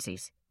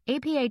agencies.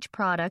 APH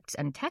products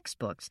and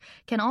textbooks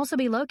can also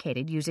be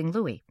located using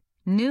Louis.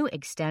 New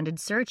extended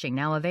searching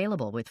now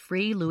available with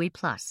free Louis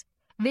Plus.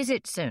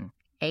 Visit soon.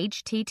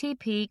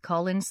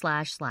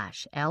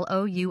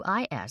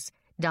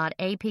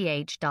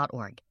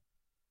 http://louis.aph.org.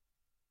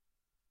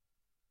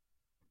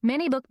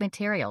 Minibook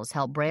materials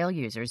help Braille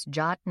users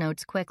jot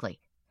notes quickly.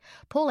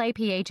 Pull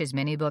APH's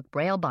Minibook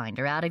Braille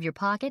binder out of your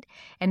pocket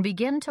and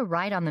begin to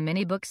write on the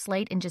Minibook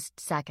slate in just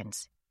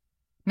seconds.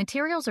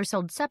 Materials are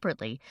sold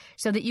separately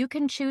so that you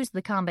can choose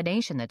the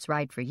combination that's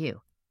right for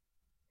you.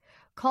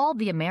 Call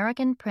the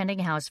American Printing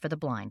House for the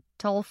Blind,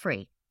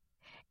 toll-free,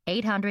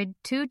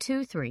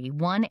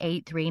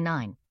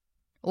 800-223-1839,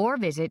 or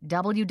visit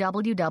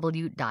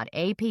www.aph.org.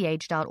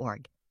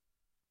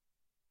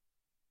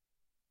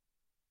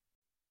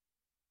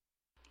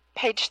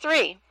 Page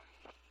 3.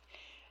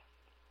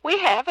 We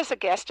have as a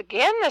guest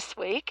again this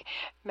week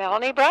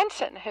Melanie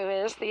Brunson, who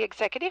is the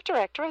Executive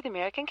Director of the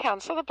American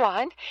Council of the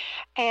Blind.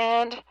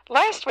 And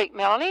last week,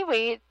 Melanie,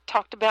 we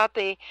talked about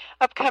the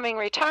upcoming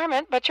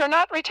retirement, but you're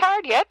not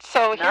retired yet,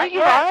 so here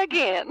you are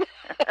again.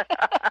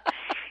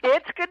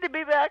 It's good to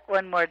be back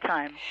one more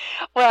time.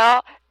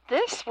 Well,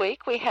 this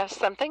week we have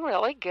something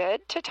really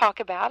good to talk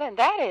about, and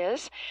that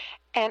is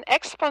an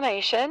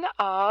explanation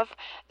of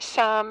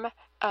some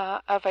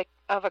of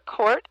a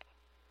court.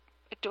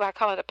 Do I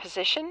call it a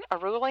position, a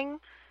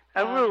ruling?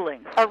 A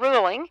ruling. A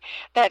ruling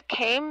that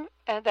came,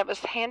 that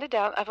was handed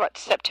down of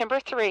September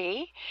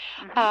 3.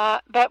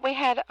 But we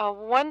had a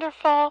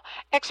wonderful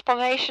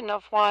explanation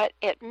of what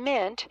it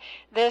meant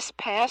this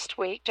past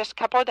week, just a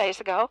couple of days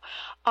ago,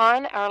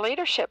 on our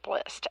leadership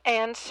list.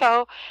 And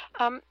so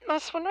I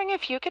was wondering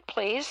if you could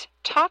please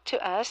talk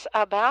to us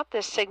about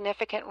this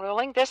significant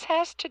ruling. This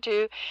has to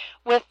do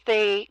with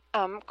the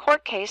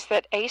court case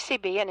that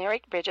ACB and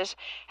Eric Bridges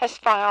has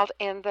filed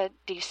in the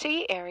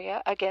D.C.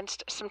 area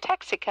against some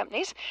taxi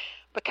companies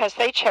because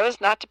they chose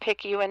not to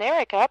pick you and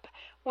Eric up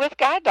with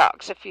guide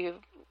dogs a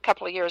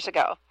couple of years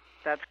ago.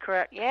 That's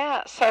correct.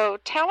 Yeah, so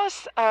tell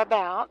us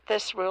about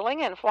this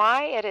ruling and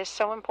why it is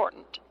so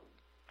important.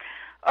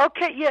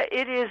 Okay, yeah,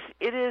 it is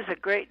a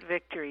great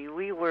victory.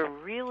 We were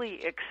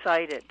really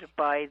excited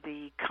by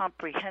the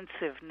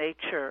comprehensive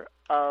nature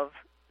of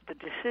the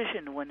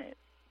decision when it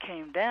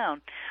came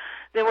down.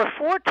 There were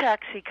 4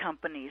 taxi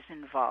companies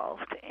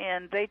involved,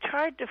 and they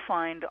tried to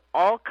find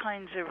all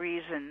kinds of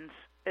reasons,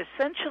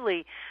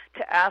 essentially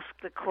to ask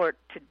the court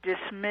to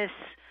dismiss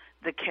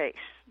the case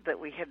that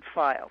we had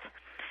filed.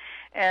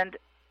 And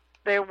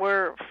there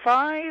were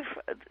 5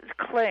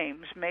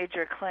 claims,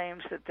 major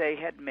claims that they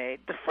had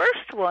made. The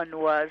first one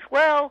was,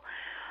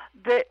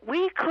 that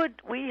we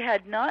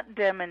had not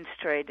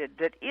demonstrated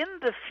that in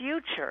the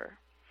future,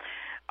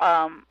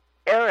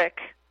 Eric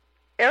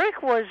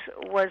was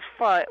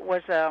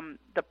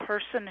the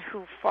person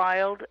who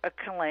filed a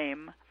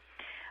claim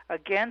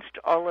against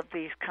all of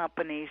these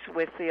companies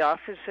with the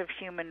Office of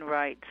Human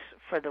Rights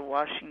for the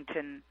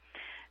Washington,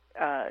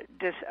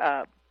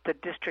 the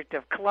District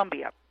of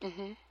Columbia.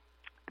 Mm-hmm.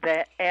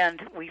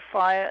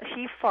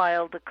 He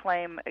filed a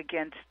claim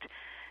against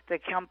the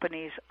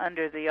companies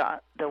under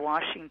the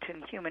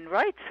Washington Human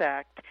Rights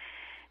Act,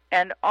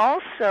 And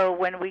also,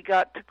 when we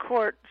got to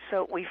court,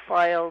 so we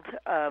filed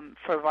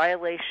for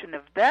violation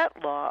of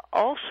that law,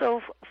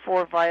 also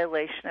for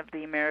violation of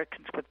the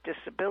Americans with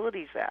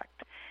Disabilities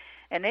Act.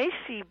 And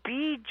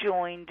ACB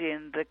joined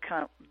in the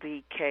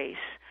case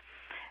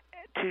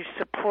to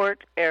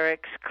support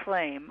Eric's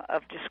claim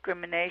of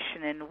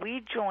discrimination, and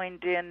we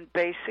joined in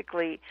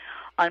basically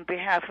on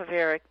behalf of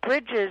Eric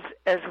Bridges,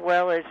 as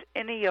well as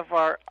any of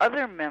our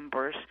other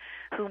members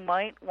who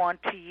might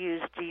want to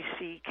use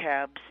DC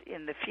cabs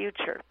in the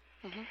future.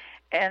 Mm-hmm.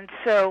 And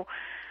so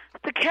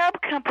the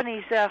cab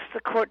companies asked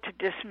the court to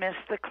dismiss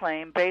the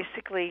claim,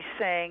 basically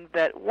saying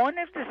that one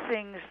of the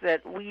things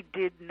that we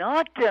did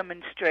not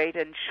demonstrate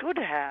and should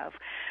have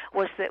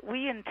was that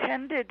we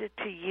intended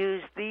to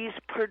use these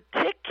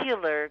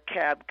particular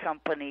cab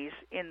companies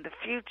in the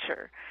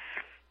future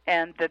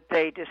and that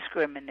they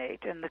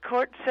discriminate. And the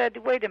court said,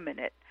 wait a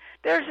minute,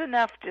 there's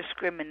enough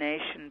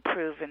discrimination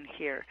proven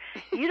here.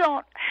 You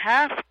don't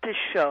have to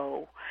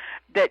show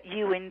that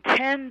you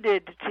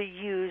intended to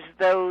use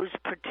those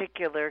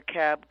particular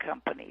cab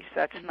companies.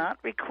 That's not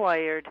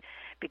required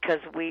because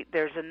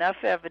there's enough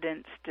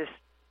evidence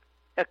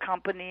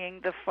accompanying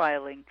the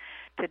filing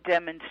to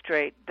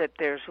demonstrate that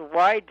there's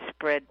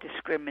widespread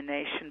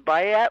discrimination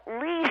by at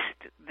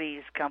least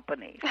these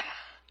companies.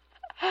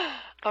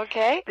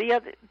 Okay. The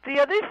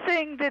other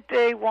thing that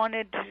they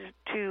wanted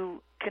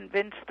to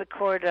convince the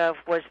court of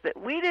was that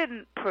we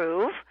didn't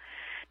prove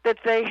that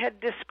they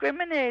had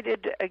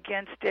discriminated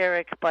against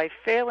Eric by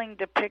failing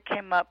to pick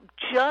him up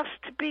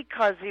just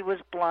because he was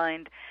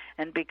blind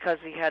and because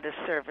he had a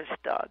service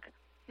dog.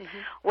 Mm-hmm.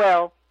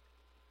 Well,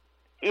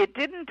 it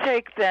didn't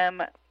take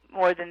them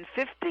more than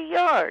 50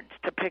 yards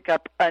to pick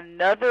up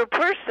another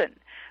person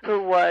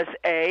who was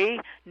A,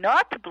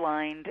 not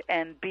blind,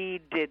 and B,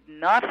 did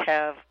not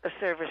have a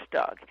service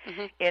dog.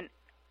 Mm-hmm. In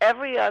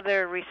every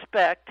other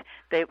respect,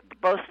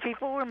 both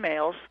people were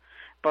males.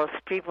 Both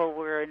people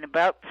were in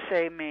about the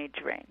same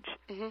age range.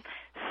 Mm-hmm.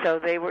 So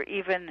they were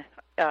even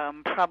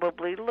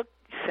probably looked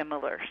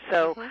similar.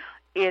 So mm-hmm.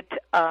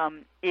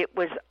 It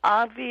was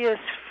obvious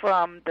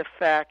from the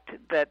fact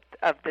that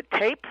of the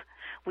tape,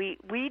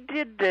 we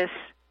did this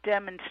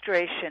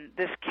demonstration,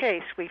 this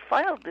case, we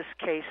filed this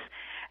case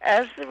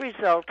as the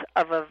result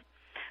of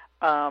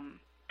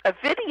a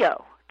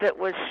video that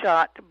was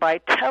shot by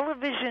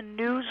television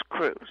news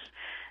crews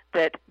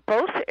that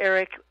both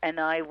Eric and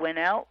I went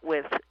out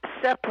with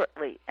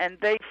separately, and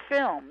they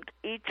filmed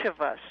each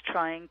of us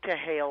trying to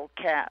hail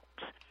cabs.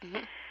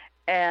 Mm-hmm.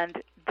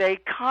 And they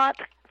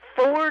caught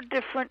 4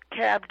 different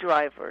cab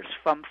drivers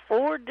from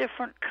 4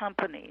 different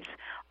companies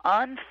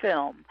on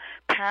film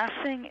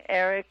passing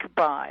Eric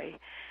by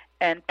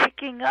and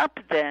picking up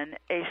then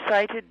a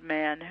sighted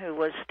man who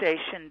was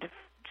stationed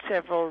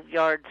several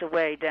yards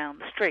away down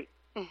the street.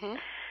 Mm-hmm.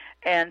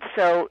 And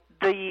so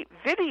the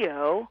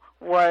video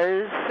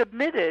was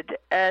submitted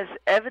as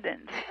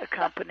evidence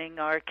accompanying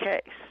our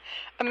case.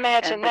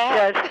 Imagine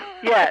that.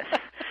 Yes.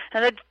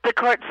 And the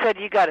court said,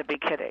 you got to be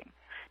kidding.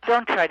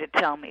 Don't try to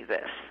tell me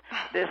this.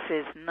 This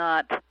is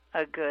not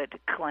a good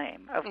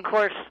claim. Of mm-hmm.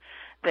 course,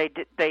 they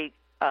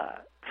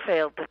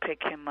failed to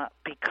pick him up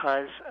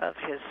because of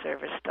his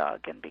service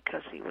dog and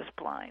because he was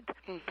blind.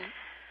 Mm-hmm.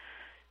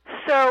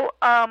 So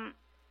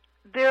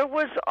there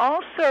was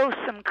also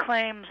some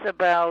claims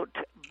about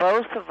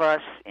both of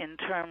us in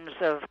terms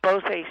of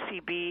both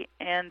ACB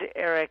and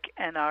Eric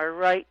and our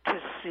right to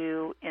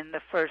sue in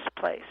the first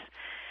place.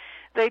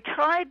 They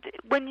tried,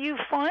 when you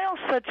file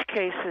such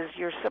cases,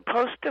 you're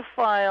supposed to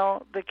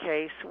file the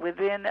case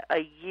within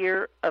a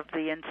year of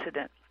the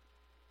incident.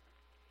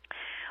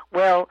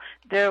 Well,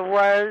 there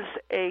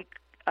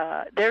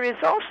is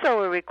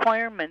also a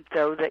requirement,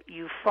 though, that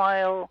you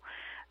file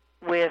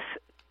with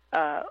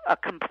a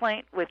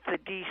complaint with the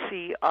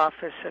D.C.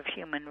 Office of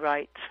Human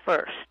Rights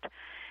first,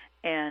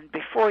 and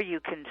before you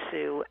can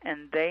sue,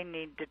 and they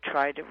need to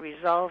try to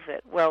resolve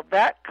it. Well,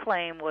 that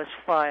claim was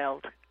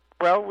filed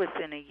well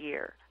within a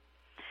year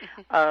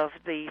of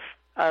the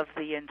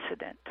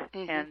incident,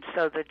 mm-hmm. and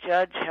so the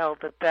judge held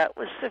that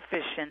was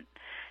sufficient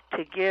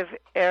to give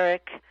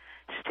Eric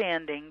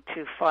standing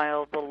to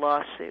file the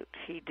lawsuit.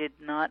 He did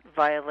not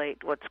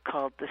violate what's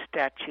called the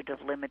statute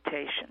of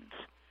limitations.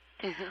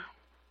 Mm-hmm.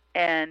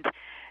 And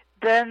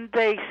then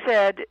they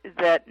said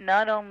that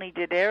not only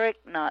did Eric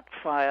not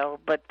file,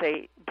 but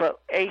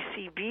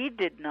ACB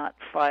did not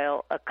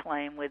file a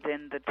claim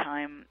within the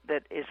time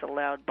that is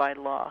allowed by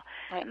law.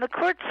 Right. And the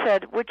court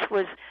said, which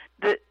was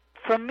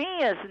for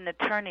me as an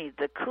attorney,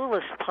 the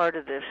coolest part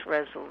of this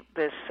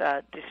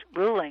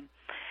ruling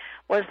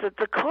was that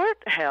the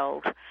court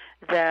held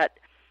that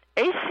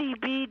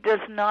ACB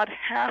does not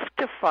have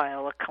to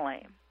file a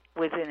claim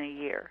within a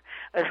year,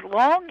 as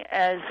long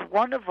as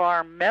one of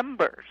our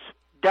members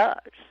does.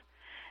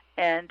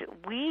 And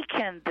we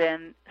can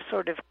then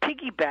sort of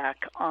piggyback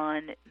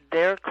on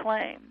their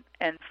claim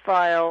and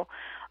file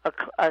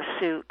a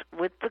suit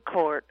with the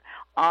court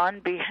on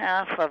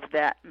behalf of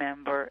that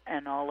member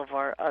and all of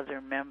our other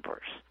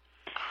members.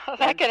 Oh,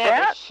 that could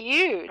have a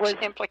huge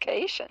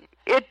implication.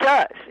 It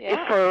does.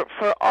 Yeah.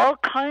 For all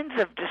kinds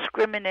of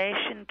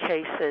discrimination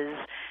cases,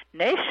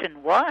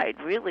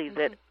 nationwide, really,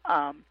 that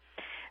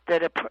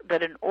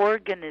that an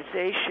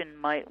organization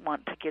might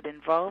want to get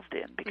involved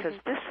in, because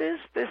this is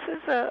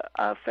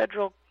a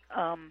federal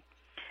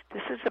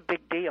this is a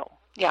big deal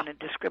in a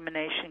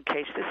discrimination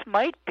case. This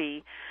might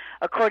be,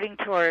 according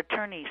to our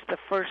attorneys, the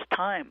first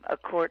time a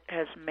court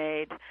has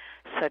made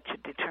such a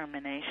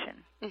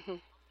determination.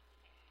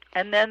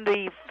 And then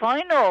the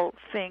final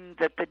thing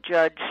that the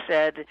judge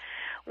said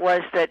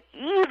was that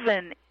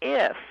even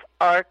if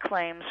our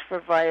claims for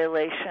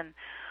violation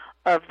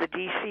of the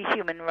D.C.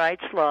 Human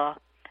Rights Law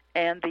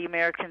and the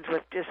Americans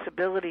with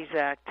Disabilities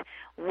Act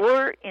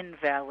were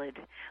invalid,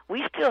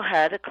 we still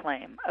had a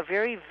claim, a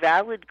very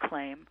valid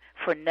claim,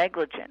 for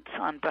negligence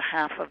on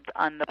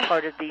the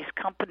part of these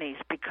companies,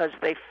 because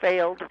they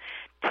failed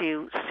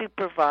to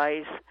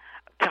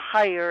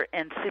hire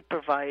and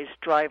supervise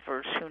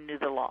drivers who knew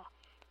the law.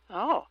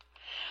 Oh,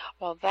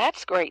 well,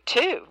 that's great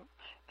too.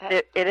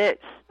 It is.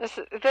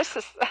 This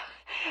is.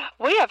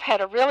 We have had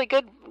a really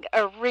good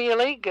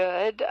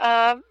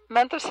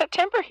month of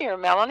September here,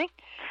 Melanie.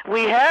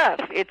 We have.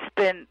 It's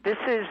been. This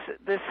is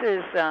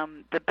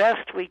the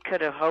best we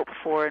could have hoped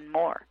for, and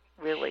more,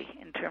 really,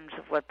 in terms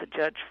of what the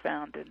judge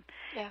found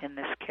in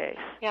this case.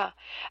 Yeah.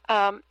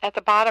 At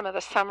the bottom of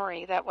the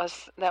summary that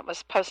was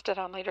posted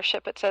on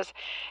Leadership, it says,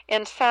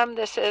 "In sum,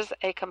 this is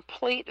a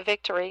complete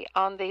victory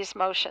on these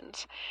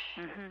motions,"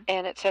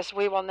 and it says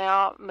we will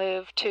now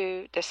move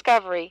to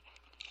discovery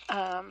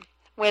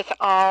with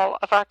all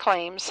of our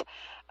claims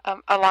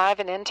alive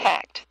and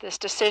intact. This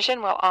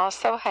decision will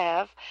also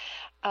have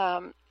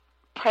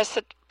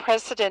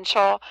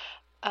precedential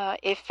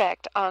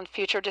effect on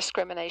future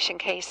discrimination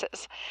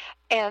cases.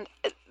 And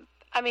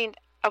I mean,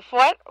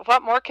 what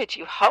more could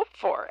you hope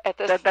for at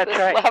this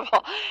right.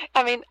 level?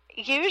 I mean,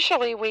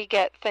 usually we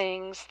get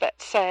things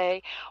that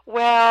say,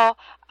 well,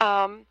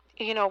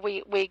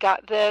 we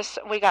got this,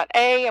 we got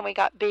A and we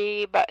got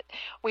B, but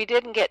we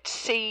didn't get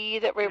C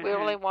that we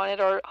really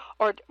wanted, or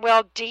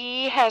well,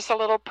 D has a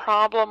little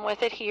problem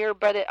with it here,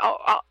 but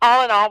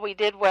all in all, we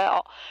did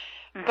well.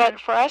 But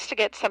for us to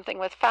get something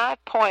with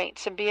 5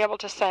 points and be able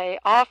to say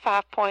all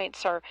 5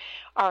 points are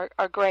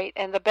great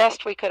and the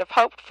best we could have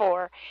hoped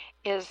for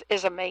is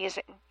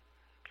amazing.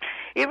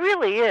 It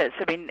really is.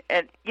 I mean,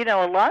 and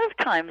a lot of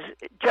times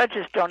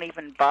judges don't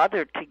even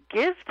bother to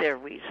give their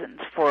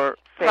reasons for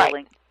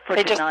failing, for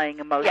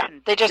denying a motion. Yeah,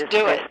 they just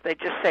do it. They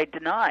just say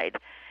denied.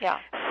 Yeah.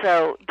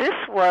 So this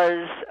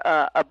was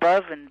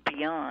above and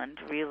beyond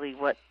really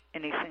what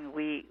anything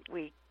we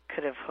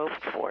could have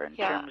hoped for in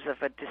terms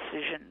of a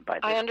decision by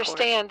this I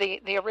understand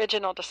court. The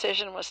original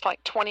decision was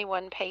like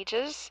 21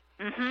 pages.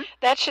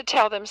 That should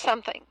tell them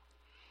something.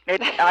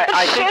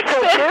 I think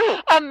so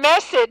too. A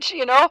message,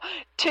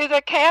 to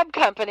the cab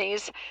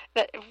companies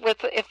that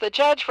if the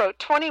judge wrote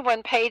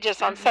 21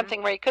 pages on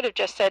something where he could have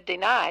just said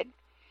denied,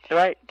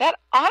 right, that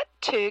ought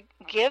to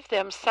give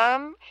them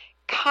some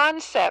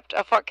concept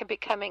of what could be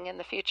coming in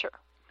the future.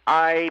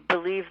 I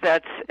believe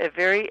that's a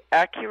very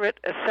accurate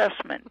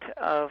assessment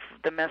of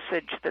the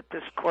message that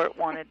this court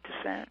wanted to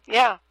send.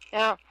 Yeah.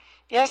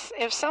 Yes,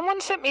 if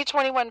someone sent me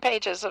 21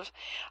 pages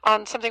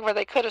on something where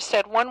they could have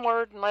said one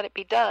word and let it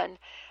be done,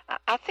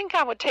 I think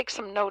I would take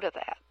some note of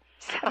that.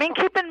 So. I mean,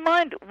 keep in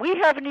mind, we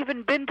haven't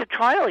even been to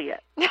trial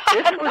yet. This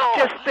was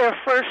just their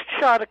first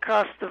shot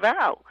across the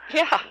bow.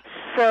 Yeah.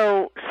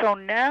 So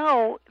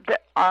now,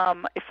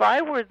 if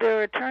I were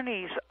their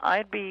attorneys,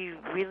 I'd be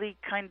really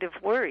kind of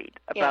worried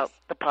about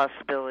the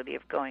possibility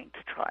of going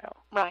to trial.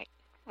 Right.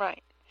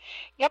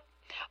 Yep.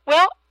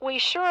 Well, we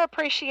sure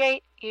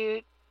appreciate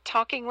you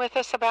talking with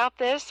us about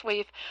this.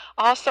 We've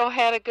also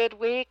had a good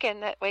week in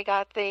that we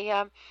got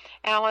the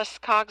Alice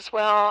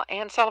Cogswell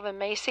Ann Sullivan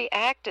Macy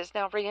Act is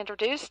now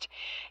reintroduced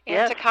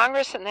into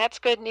Congress, and that's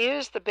good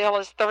news. The bill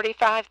is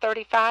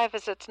 3535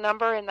 is its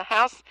number in the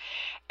House,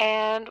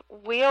 and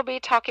we'll be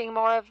talking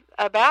more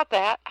about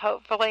that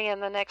hopefully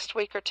in the next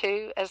week or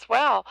two as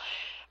well.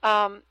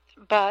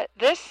 But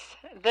this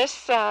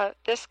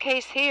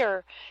case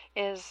here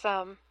is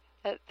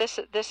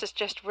this is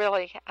just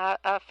really,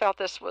 I felt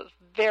this was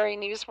very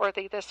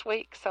newsworthy this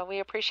week, so we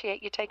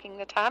appreciate you taking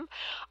the time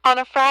on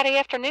a Friday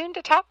afternoon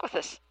to talk with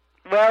us.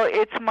 Well,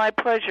 it's my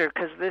pleasure,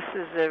 because this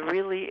is a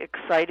really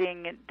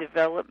exciting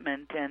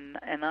development, and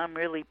I'm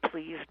really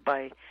pleased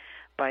by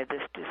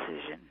this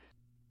decision.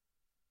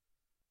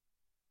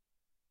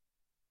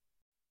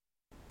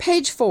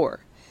 Page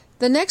 4.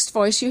 The next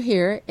voice you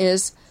hear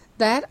is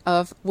that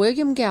of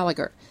William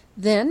Gallagher,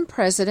 then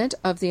president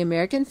of the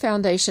American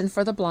Foundation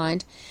for the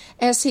Blind,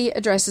 as he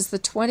addresses the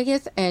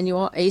 20th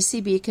Annual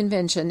ACB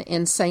Convention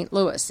in St.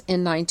 Louis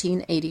in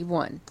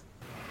 1981.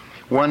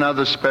 One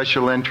other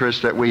special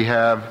interest that we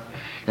have,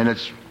 and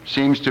it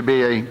seems to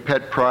be a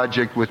pet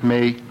project with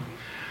me,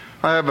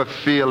 I have a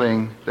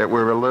feeling that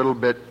we're a little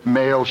bit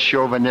male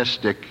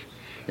chauvinistic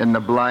in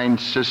the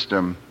blind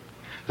system,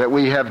 that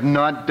we have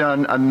not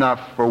done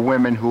enough for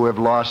women who have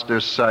lost their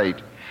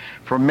sight.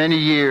 For many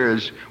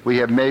years, we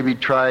have maybe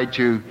tried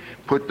to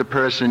put the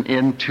person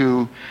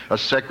into a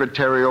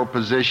secretarial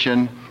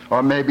position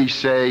or maybe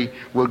say,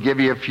 we'll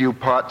give you a few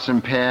pots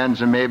and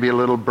pans and maybe a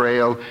little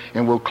Braille,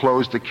 and we'll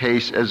close the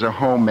case as a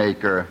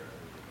homemaker.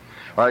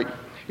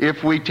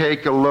 If we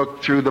take a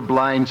look through the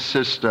blind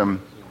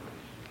system,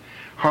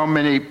 how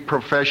many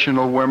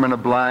professional women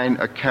of blind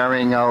are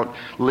carrying out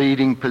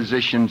leading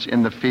positions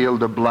in the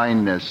field of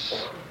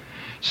blindness?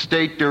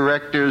 State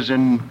directors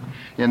in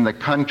the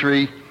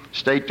country,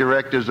 state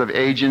directors of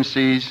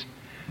agencies,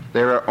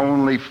 there are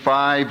only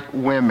 5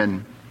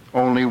 women.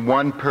 Only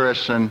one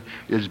person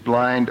is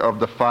blind of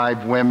the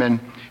 5 women,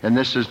 and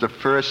this is the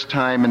first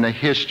time in the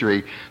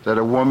history that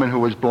a woman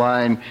who is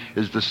blind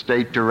is the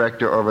state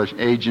director of an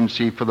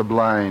agency for the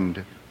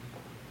blind.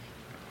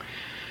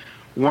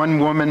 One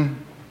woman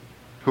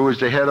who is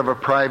the head of a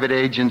private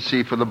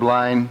agency for the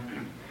blind,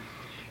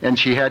 and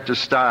she had to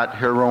start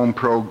her own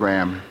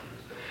program.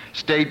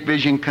 State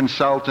vision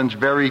consultants,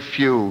 very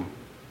few.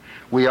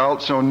 We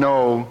also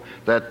know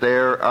that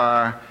there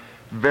are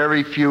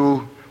very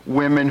few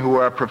women who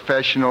are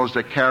professionals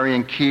that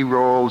carrying key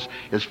roles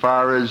as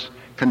far as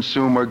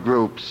consumer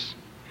groups.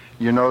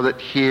 You know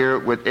that here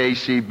with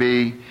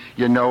ACB,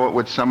 you know it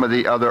with some of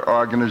the other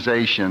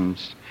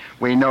organizations.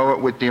 We know it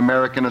with the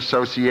American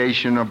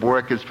Association of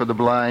Workers for the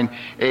Blind,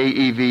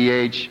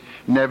 AEVH.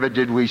 Never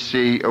did we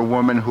see a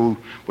woman who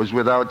was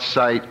without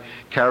sight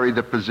carry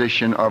the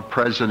position of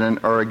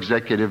president or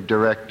executive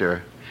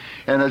director.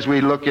 And as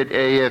we look at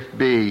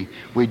AFB,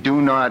 we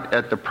do not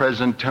at the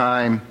present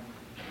time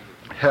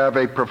have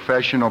a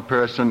professional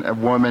person, a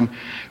woman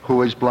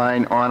who is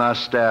blind on our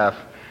staff.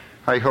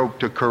 I hope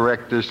to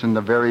correct this in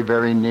the very,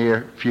 very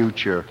near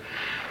future.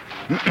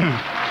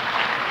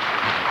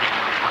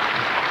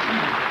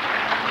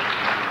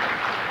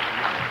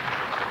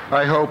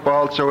 I hope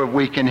also if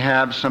we can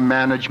have some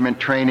management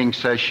training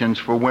sessions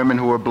for women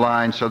who are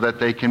blind so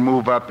that they can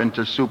move up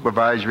into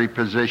supervisory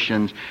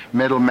positions,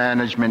 middle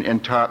management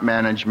and top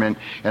management,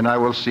 and I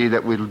will see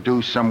that we'll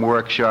do some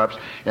workshops,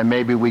 and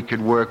maybe we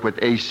could work with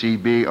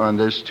ACB on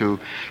this to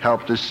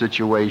help this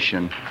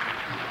situation.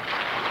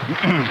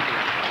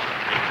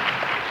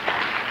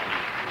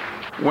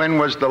 When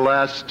was the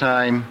last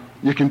time,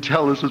 you can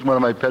tell this is one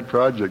of my pet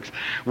projects,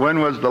 when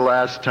was the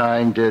last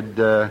time did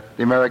the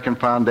American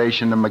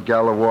Foundation, the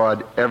Miguel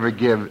Award, ever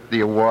give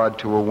the award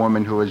to a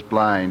woman who is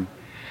blind?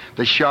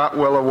 The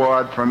Shotwell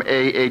Award from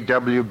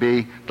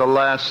AAWB, the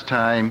last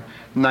time,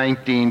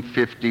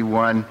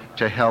 1951,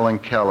 to Helen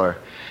Keller.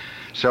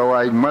 So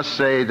I must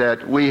say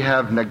that we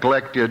have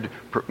neglected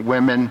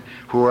women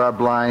who are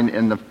blind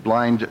in the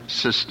blind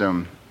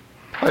system.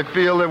 I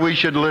feel that we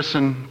should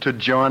listen to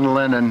John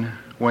Lennon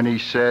when he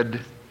said,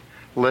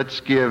 "Let's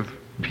give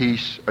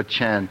peace a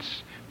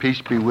chance."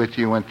 Peace be with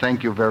you, and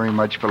thank you very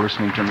much for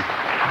listening to me.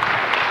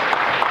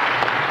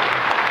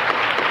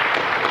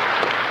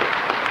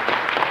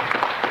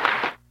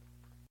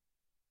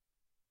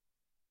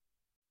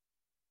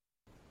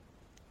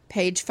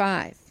 Page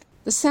 5.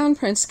 The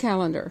Soundprints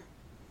Calendar.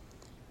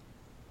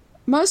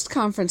 Most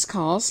conference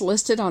calls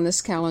listed on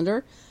this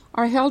calendar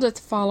are held at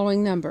the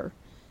following number: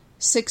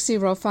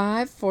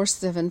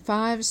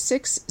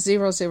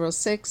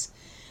 605-475-6006,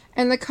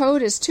 and the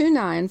code is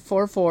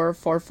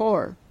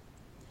 294444.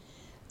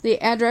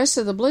 The address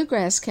of the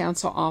Bluegrass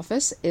Council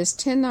office is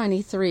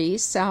 1093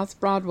 South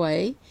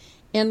Broadway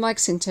in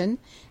Lexington,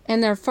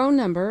 and their phone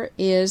number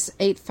is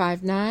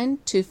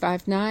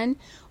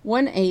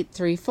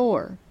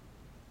 859-259-1834.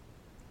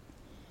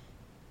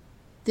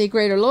 The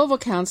Greater Louisville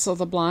Council of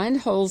the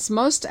Blind holds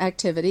most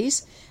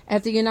activities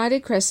at the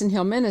United Crescent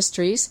Hill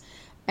Ministries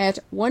at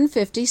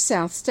 150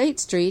 South State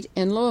Street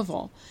in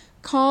Louisville.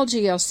 Call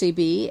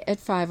GLCB at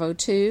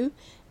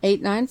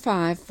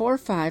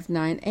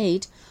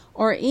 502-895-4598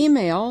 or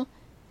email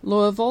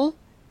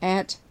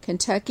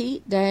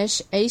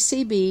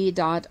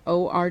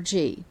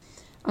louisville@kentucky-acb.org.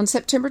 On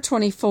September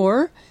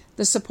 24,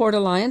 the Support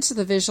Alliance of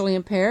the Visually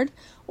Impaired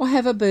will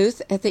have a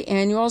booth at the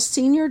annual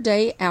Senior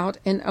Day Out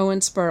in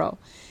Owensboro,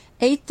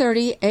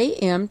 8:30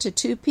 a.m. to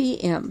 2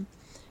 p.m.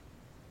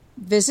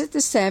 Visit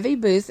the Savvy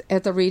booth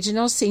at the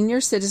Regional Senior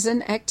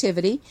Citizen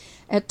Activity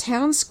at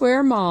Town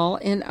Square Mall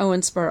in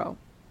Owensboro.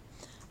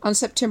 On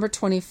September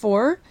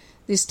 24,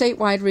 the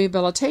Statewide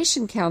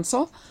Rehabilitation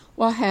Council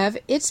will have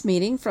its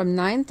meeting from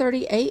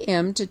 9:30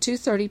 a.m. to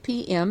 2:30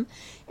 p.m.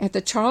 at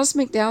the Charles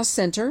McDowell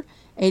Center,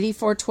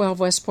 8412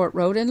 Westport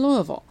Road in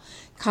Louisville.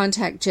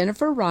 Contact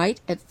Jennifer Wright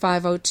at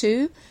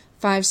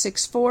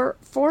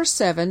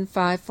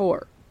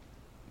 502-564-4754.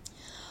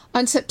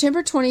 On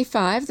September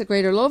 25, the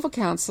Greater Louisville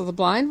Council of the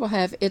Blind will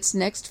have its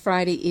next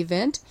Friday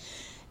event,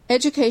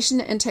 Education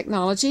and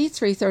Technology,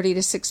 3:30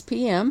 to 6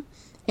 p.m.,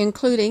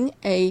 including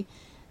a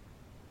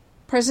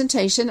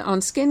presentation on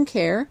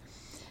skincare,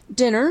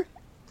 dinner,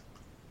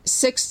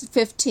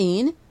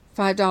 $6.15,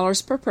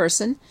 $5 per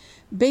person,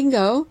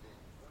 bingo,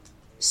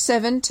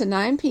 7 to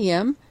 9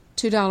 p.m.,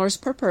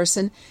 $2 per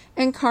person,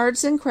 and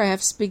cards and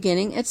crafts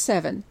beginning at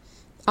 7.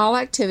 All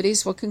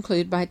activities will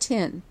conclude by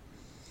 10.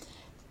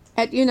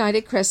 At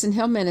United Crescent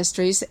Hill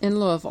Ministries in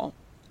Louisville.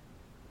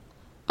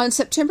 On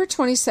September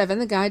 27,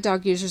 the Guide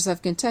Dog Users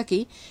of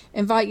Kentucky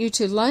invite you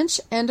to lunch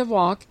and a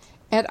walk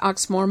at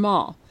Oxmoor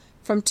Mall.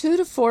 from 2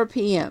 to 4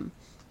 p.m.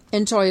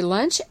 Enjoy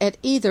lunch at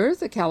either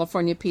the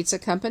California Pizza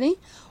Company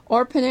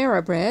or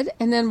Panera Bread,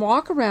 and then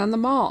walk around the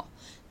mall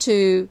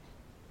to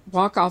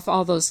walk off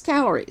all those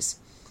calories.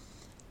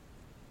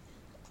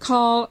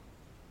 Call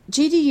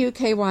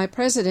GDUKY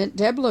President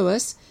Deb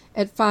Lewis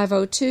at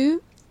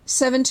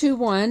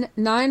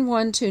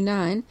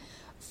 502-721-9129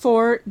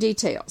 for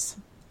details.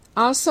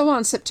 Also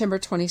on September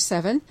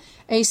 27,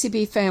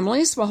 ACB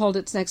Families will hold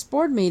its next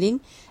board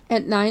meeting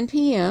at 9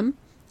 p.m.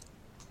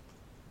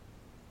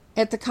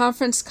 at the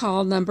conference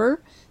call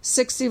number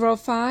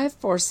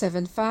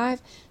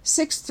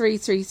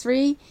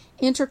 605-475-6333,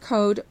 enter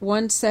code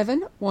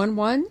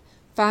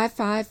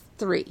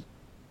 1711553.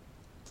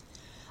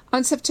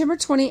 On September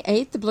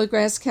 28th, the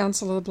Bluegrass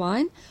Council of the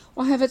Blind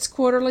will have its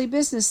quarterly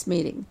business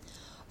meeting,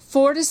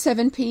 4 to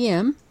 7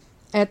 p.m.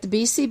 at the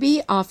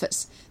BCB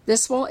office.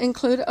 This will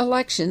include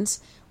elections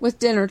with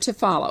dinner to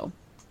follow.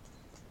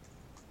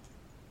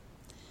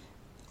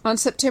 On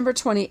September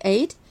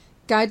 28th,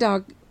 Guide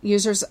Dog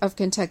Users of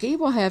Kentucky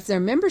will have their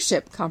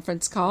membership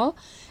conference call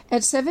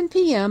at 7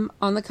 p.m.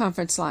 on the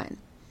conference line.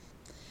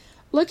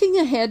 Looking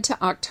ahead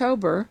to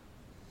October,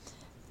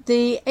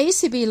 the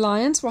ACB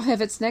Lions will have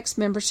its next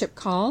membership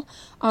call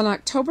on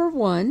October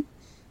 1.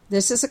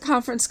 This is a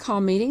conference call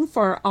meeting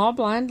for all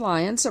blind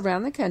lions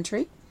around the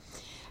country.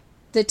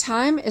 The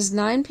time is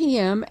 9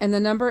 p.m. and the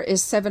number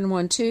is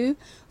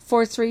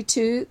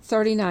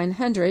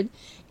 712-432-3900.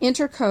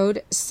 Enter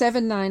code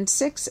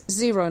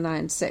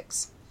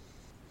 796096.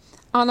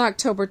 On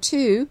October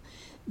 2,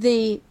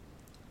 the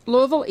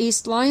Louisville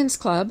East Lions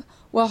Club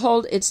will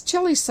hold its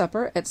chili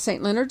supper at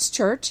St. Leonard's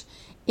Church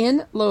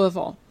in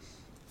Louisville.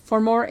 For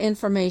more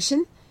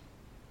information,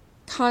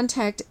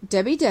 contact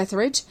Debbie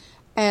Detheridge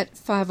at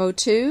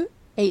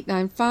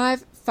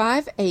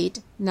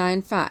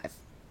 502-895-5895.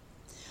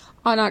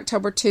 On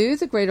October 2,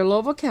 the Greater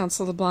Louisville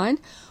Council of the Blind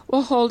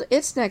will hold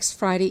its next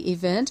Friday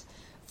event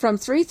from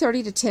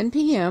 3:30 to 10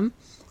 p.m.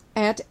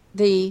 at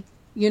the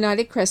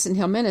United Crescent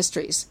Hill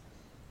Ministries.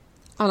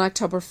 On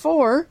October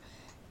 4,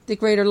 the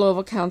Greater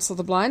Louisville Council of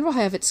the Blind will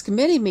have its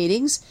committee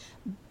meetings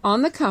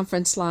on the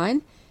conference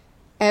line.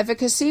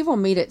 Advocacy will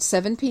meet at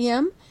 7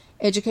 p.m.,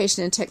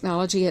 Education and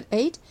Technology at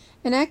 8,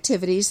 and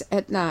Activities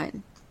at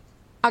 9.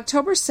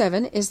 October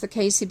 7 is the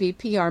KCB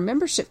PR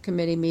Membership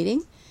Committee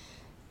meeting,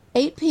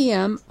 8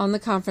 p.m. on the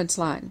conference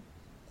line.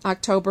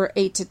 October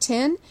 8 to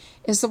 10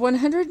 is the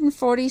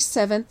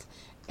 147th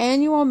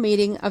Annual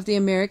Meeting of the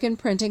American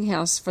Printing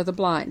House for the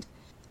Blind.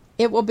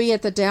 It will be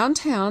at the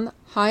downtown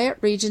Hyatt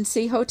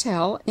Regency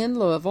Hotel in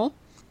Louisville.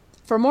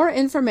 For more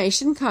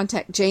information,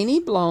 contact Janie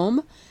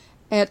Blome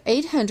at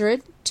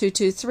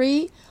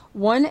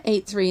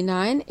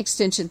 800-223-1839,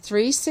 extension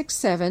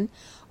 367,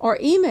 or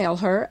email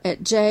her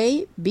at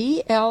jblome@aph.org.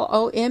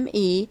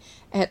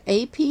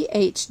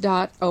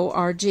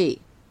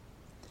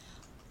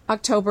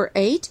 October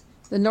 8,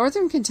 the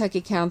Northern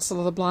Kentucky Council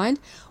of the Blind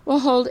will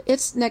hold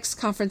its next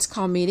conference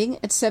call meeting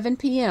at 7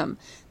 p.m.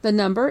 The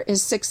number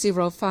is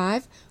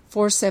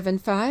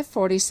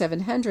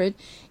 605-475-4700,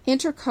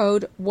 enter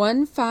code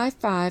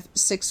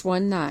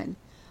 155619.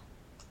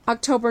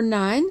 October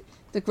 9,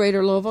 the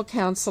Greater Louisville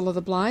Council of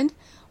the Blind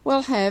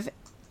will have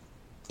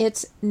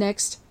its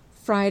next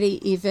Friday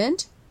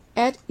event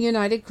at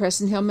United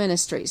Crescent Hill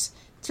Ministries,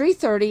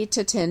 3:30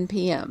 to 10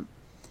 p.m.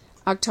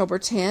 October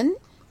 10,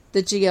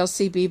 the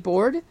GLCB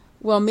Board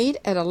will meet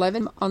at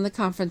 11 on the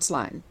conference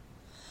line.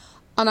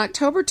 On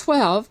October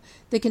 12,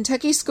 the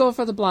Kentucky School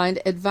for the Blind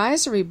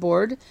Advisory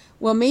Board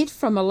will meet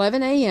from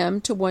 11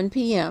 a.m. to 1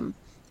 p.m.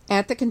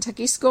 at the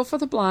Kentucky School for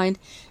the Blind,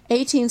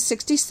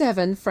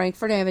 1867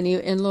 Frankfort Avenue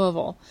in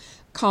Louisville.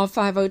 Call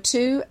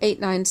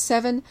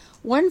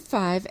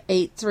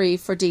 502-897-1583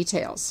 for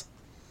details.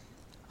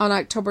 On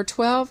October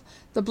 12,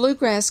 the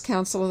Bluegrass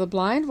Council of the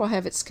Blind will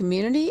have its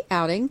community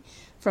outing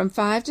from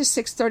 5 to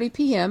 6:30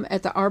 p.m.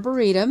 at the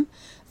Arboretum,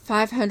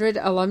 500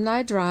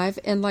 Alumni Drive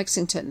in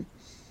Lexington.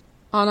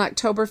 On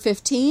October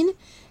 15,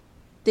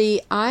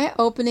 the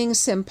Eye-Opening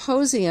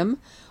Symposium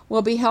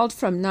will be held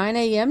from 9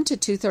 a.m. to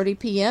 2:30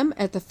 p.m.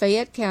 at the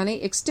Fayette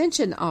County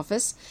Extension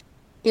Office,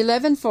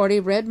 1140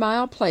 Red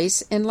Mile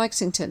Place in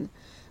Lexington.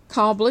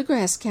 Call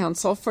Bluegrass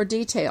Council for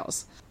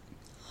details.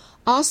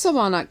 Also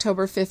on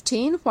October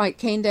 15, White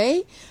Cane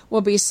Day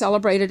will be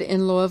celebrated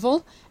in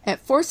Louisville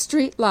at 4th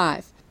Street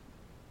Live,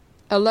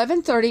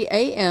 11:30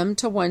 a.m.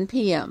 to 1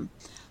 p.m.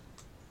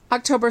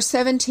 October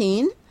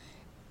 17,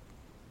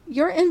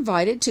 you're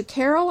invited to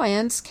Carol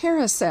Ann's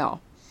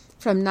Carousel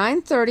from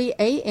 9:30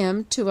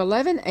 a.m. to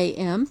 11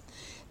 a.m.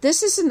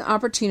 This is an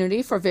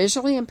opportunity for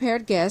visually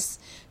impaired guests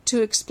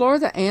to explore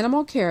the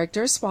animal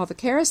characters while the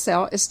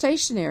carousel is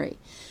stationary.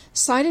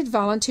 Sighted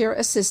volunteer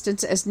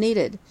assistance as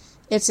needed.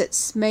 It's at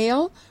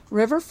Smale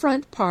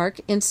Riverfront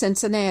Park in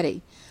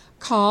Cincinnati.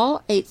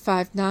 Call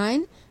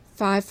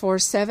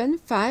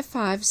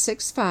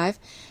 859-547-5565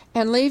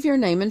 and leave your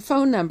name and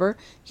phone number.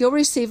 You'll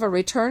receive a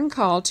return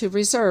call to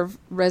reserve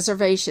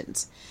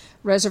reservations.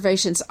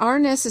 Reservations are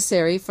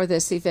necessary for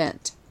this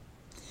event.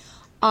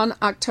 On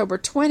October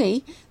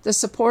 20, the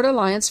Support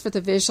Alliance for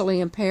the Visually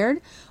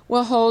Impaired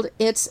will hold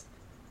its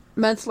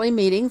monthly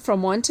meeting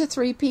from 1 to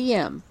 3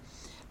 p.m.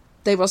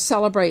 They will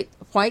celebrate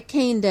White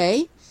Cane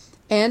Day,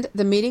 and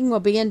the meeting will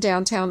be in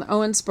downtown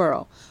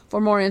Owensboro. For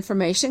more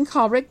information,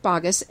 call Rick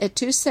Bogus at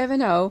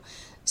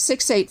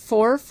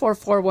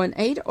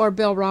 270-684-4418 or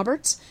Bill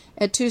Roberts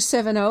at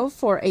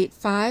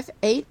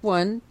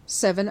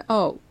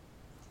 270-485-8170.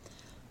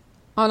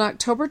 On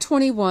October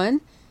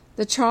 21,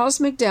 the Charles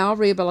McDowell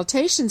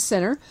Rehabilitation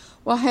Center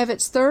will have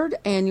its third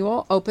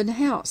annual open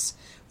house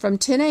from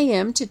 10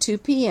 a.m. to 2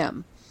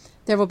 p.m.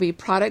 There will be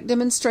product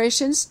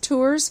demonstrations,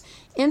 tours,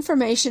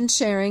 information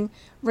sharing,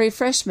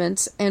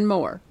 refreshments, and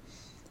more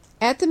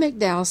at the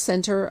McDowell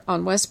Center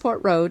on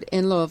Westport Road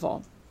in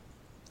Louisville.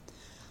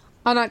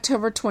 On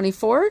October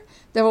 24,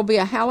 there will be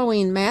a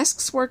Halloween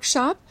masks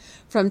workshop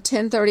from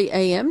 10:30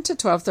 a.m. to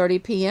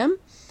 12:30 p.m.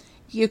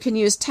 You can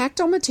use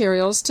tactile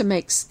materials to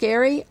make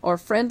scary or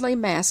friendly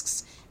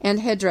masks and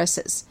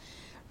headdresses.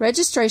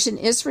 Registration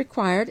is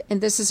required,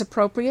 and this is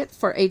appropriate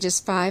for ages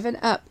 5 and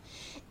up.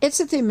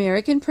 It's at the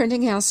American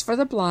Printing House for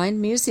the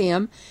Blind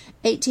Museum,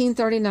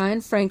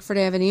 1839 Frankfort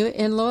Avenue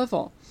in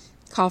Louisville.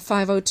 Call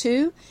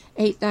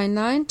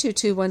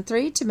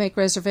 502-899-2213 to make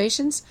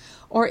reservations,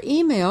 or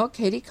email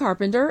Katie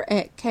Carpenter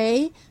at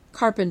kcarpenter,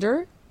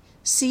 CARPENTER,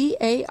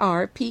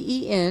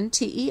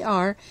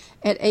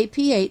 at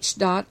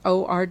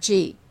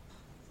aph.org.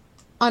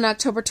 On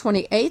October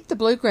 28th, the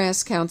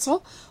Bluegrass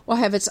Council will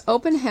have its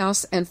open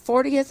house and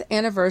 40th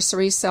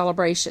anniversary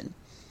celebration.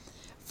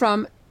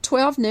 From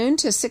 12 noon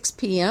to 6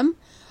 p.m.,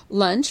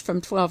 lunch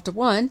from 12 to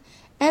 1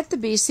 at the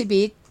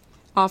BCB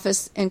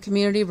office and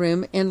community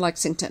room in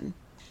Lexington.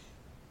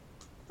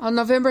 On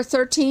November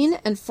 13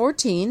 and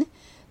 14,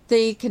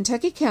 the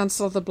Kentucky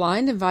Council of the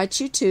Blind invites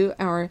you to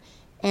our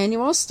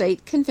annual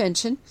state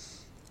convention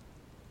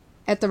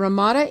at the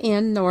Ramada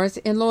Inn North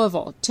in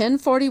Louisville,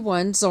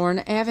 1041 Zorn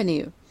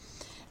Avenue.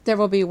 There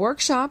will be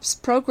workshops,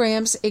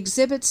 programs,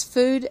 exhibits,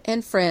 food,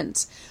 and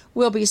friends.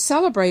 We'll be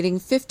celebrating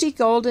 50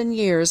 golden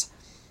years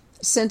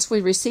since we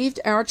received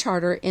our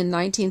charter in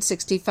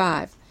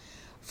 1965.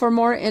 For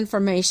more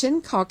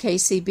information, call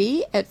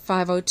KCB at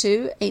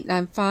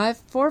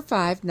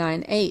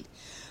 502-895-4598.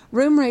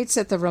 Room rates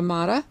at the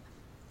Ramada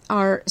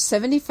are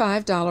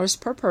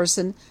 $75 per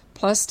person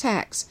plus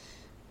tax.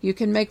 You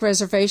can make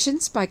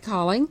reservations by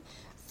calling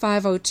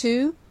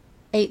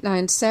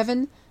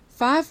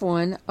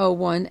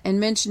 502-897-5101 and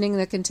mentioning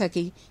the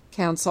Kentucky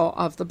Council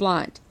of the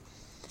Blind.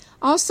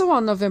 Also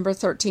on November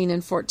 13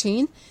 and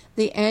 14,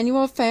 the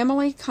annual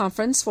Family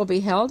Conference will be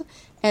held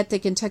at the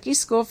Kentucky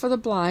School for the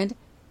Blind.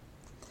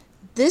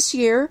 This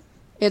year,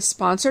 it's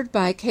sponsored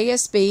by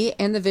KSB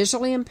and the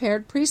Visually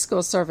Impaired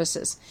Preschool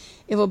Services.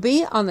 It will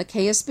be on the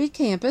KSB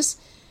campus.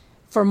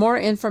 For more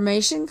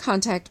information,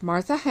 contact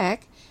Martha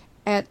Hack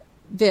at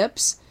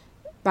VIPS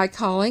by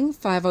calling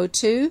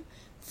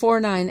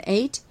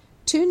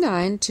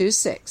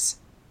 502-498-2926.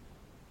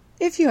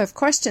 If you have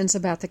questions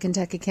about the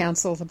Kentucky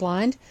Council of the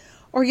Blind,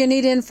 or you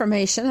need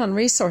information on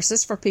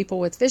resources for people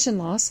with vision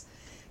loss,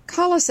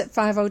 call us at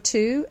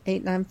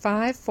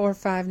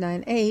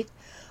 502-895-4598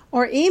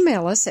 or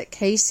email us at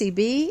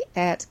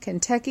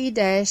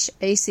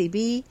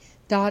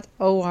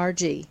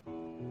kcb@kentucky-acb.org.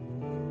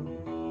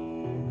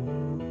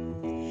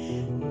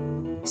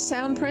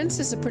 Soundprints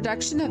is a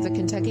production of the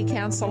Kentucky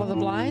Council of the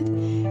Blind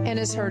and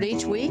is heard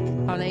each week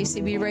on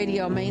ACB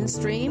Radio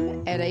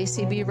Mainstream at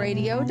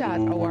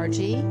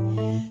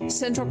acbradio.org,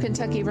 Central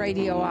Kentucky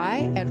Radio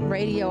I at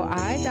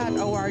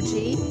radioi.org,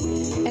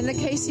 and the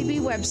KCB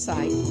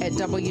website at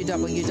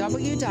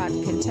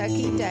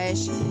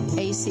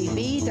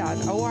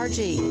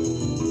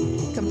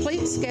www.kentucky-acb.org.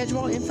 Complete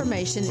schedule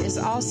information is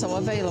also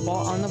available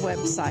on the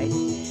website.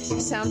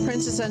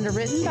 Soundprints is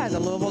underwritten by the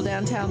Louisville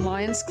Downtown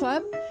Lions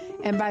Club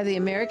and by the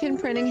American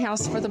Printing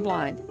House for the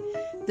Blind.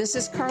 This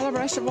is Carla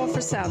Ruschival for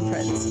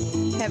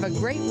Soundprints. Have a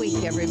great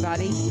week,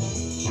 everybody.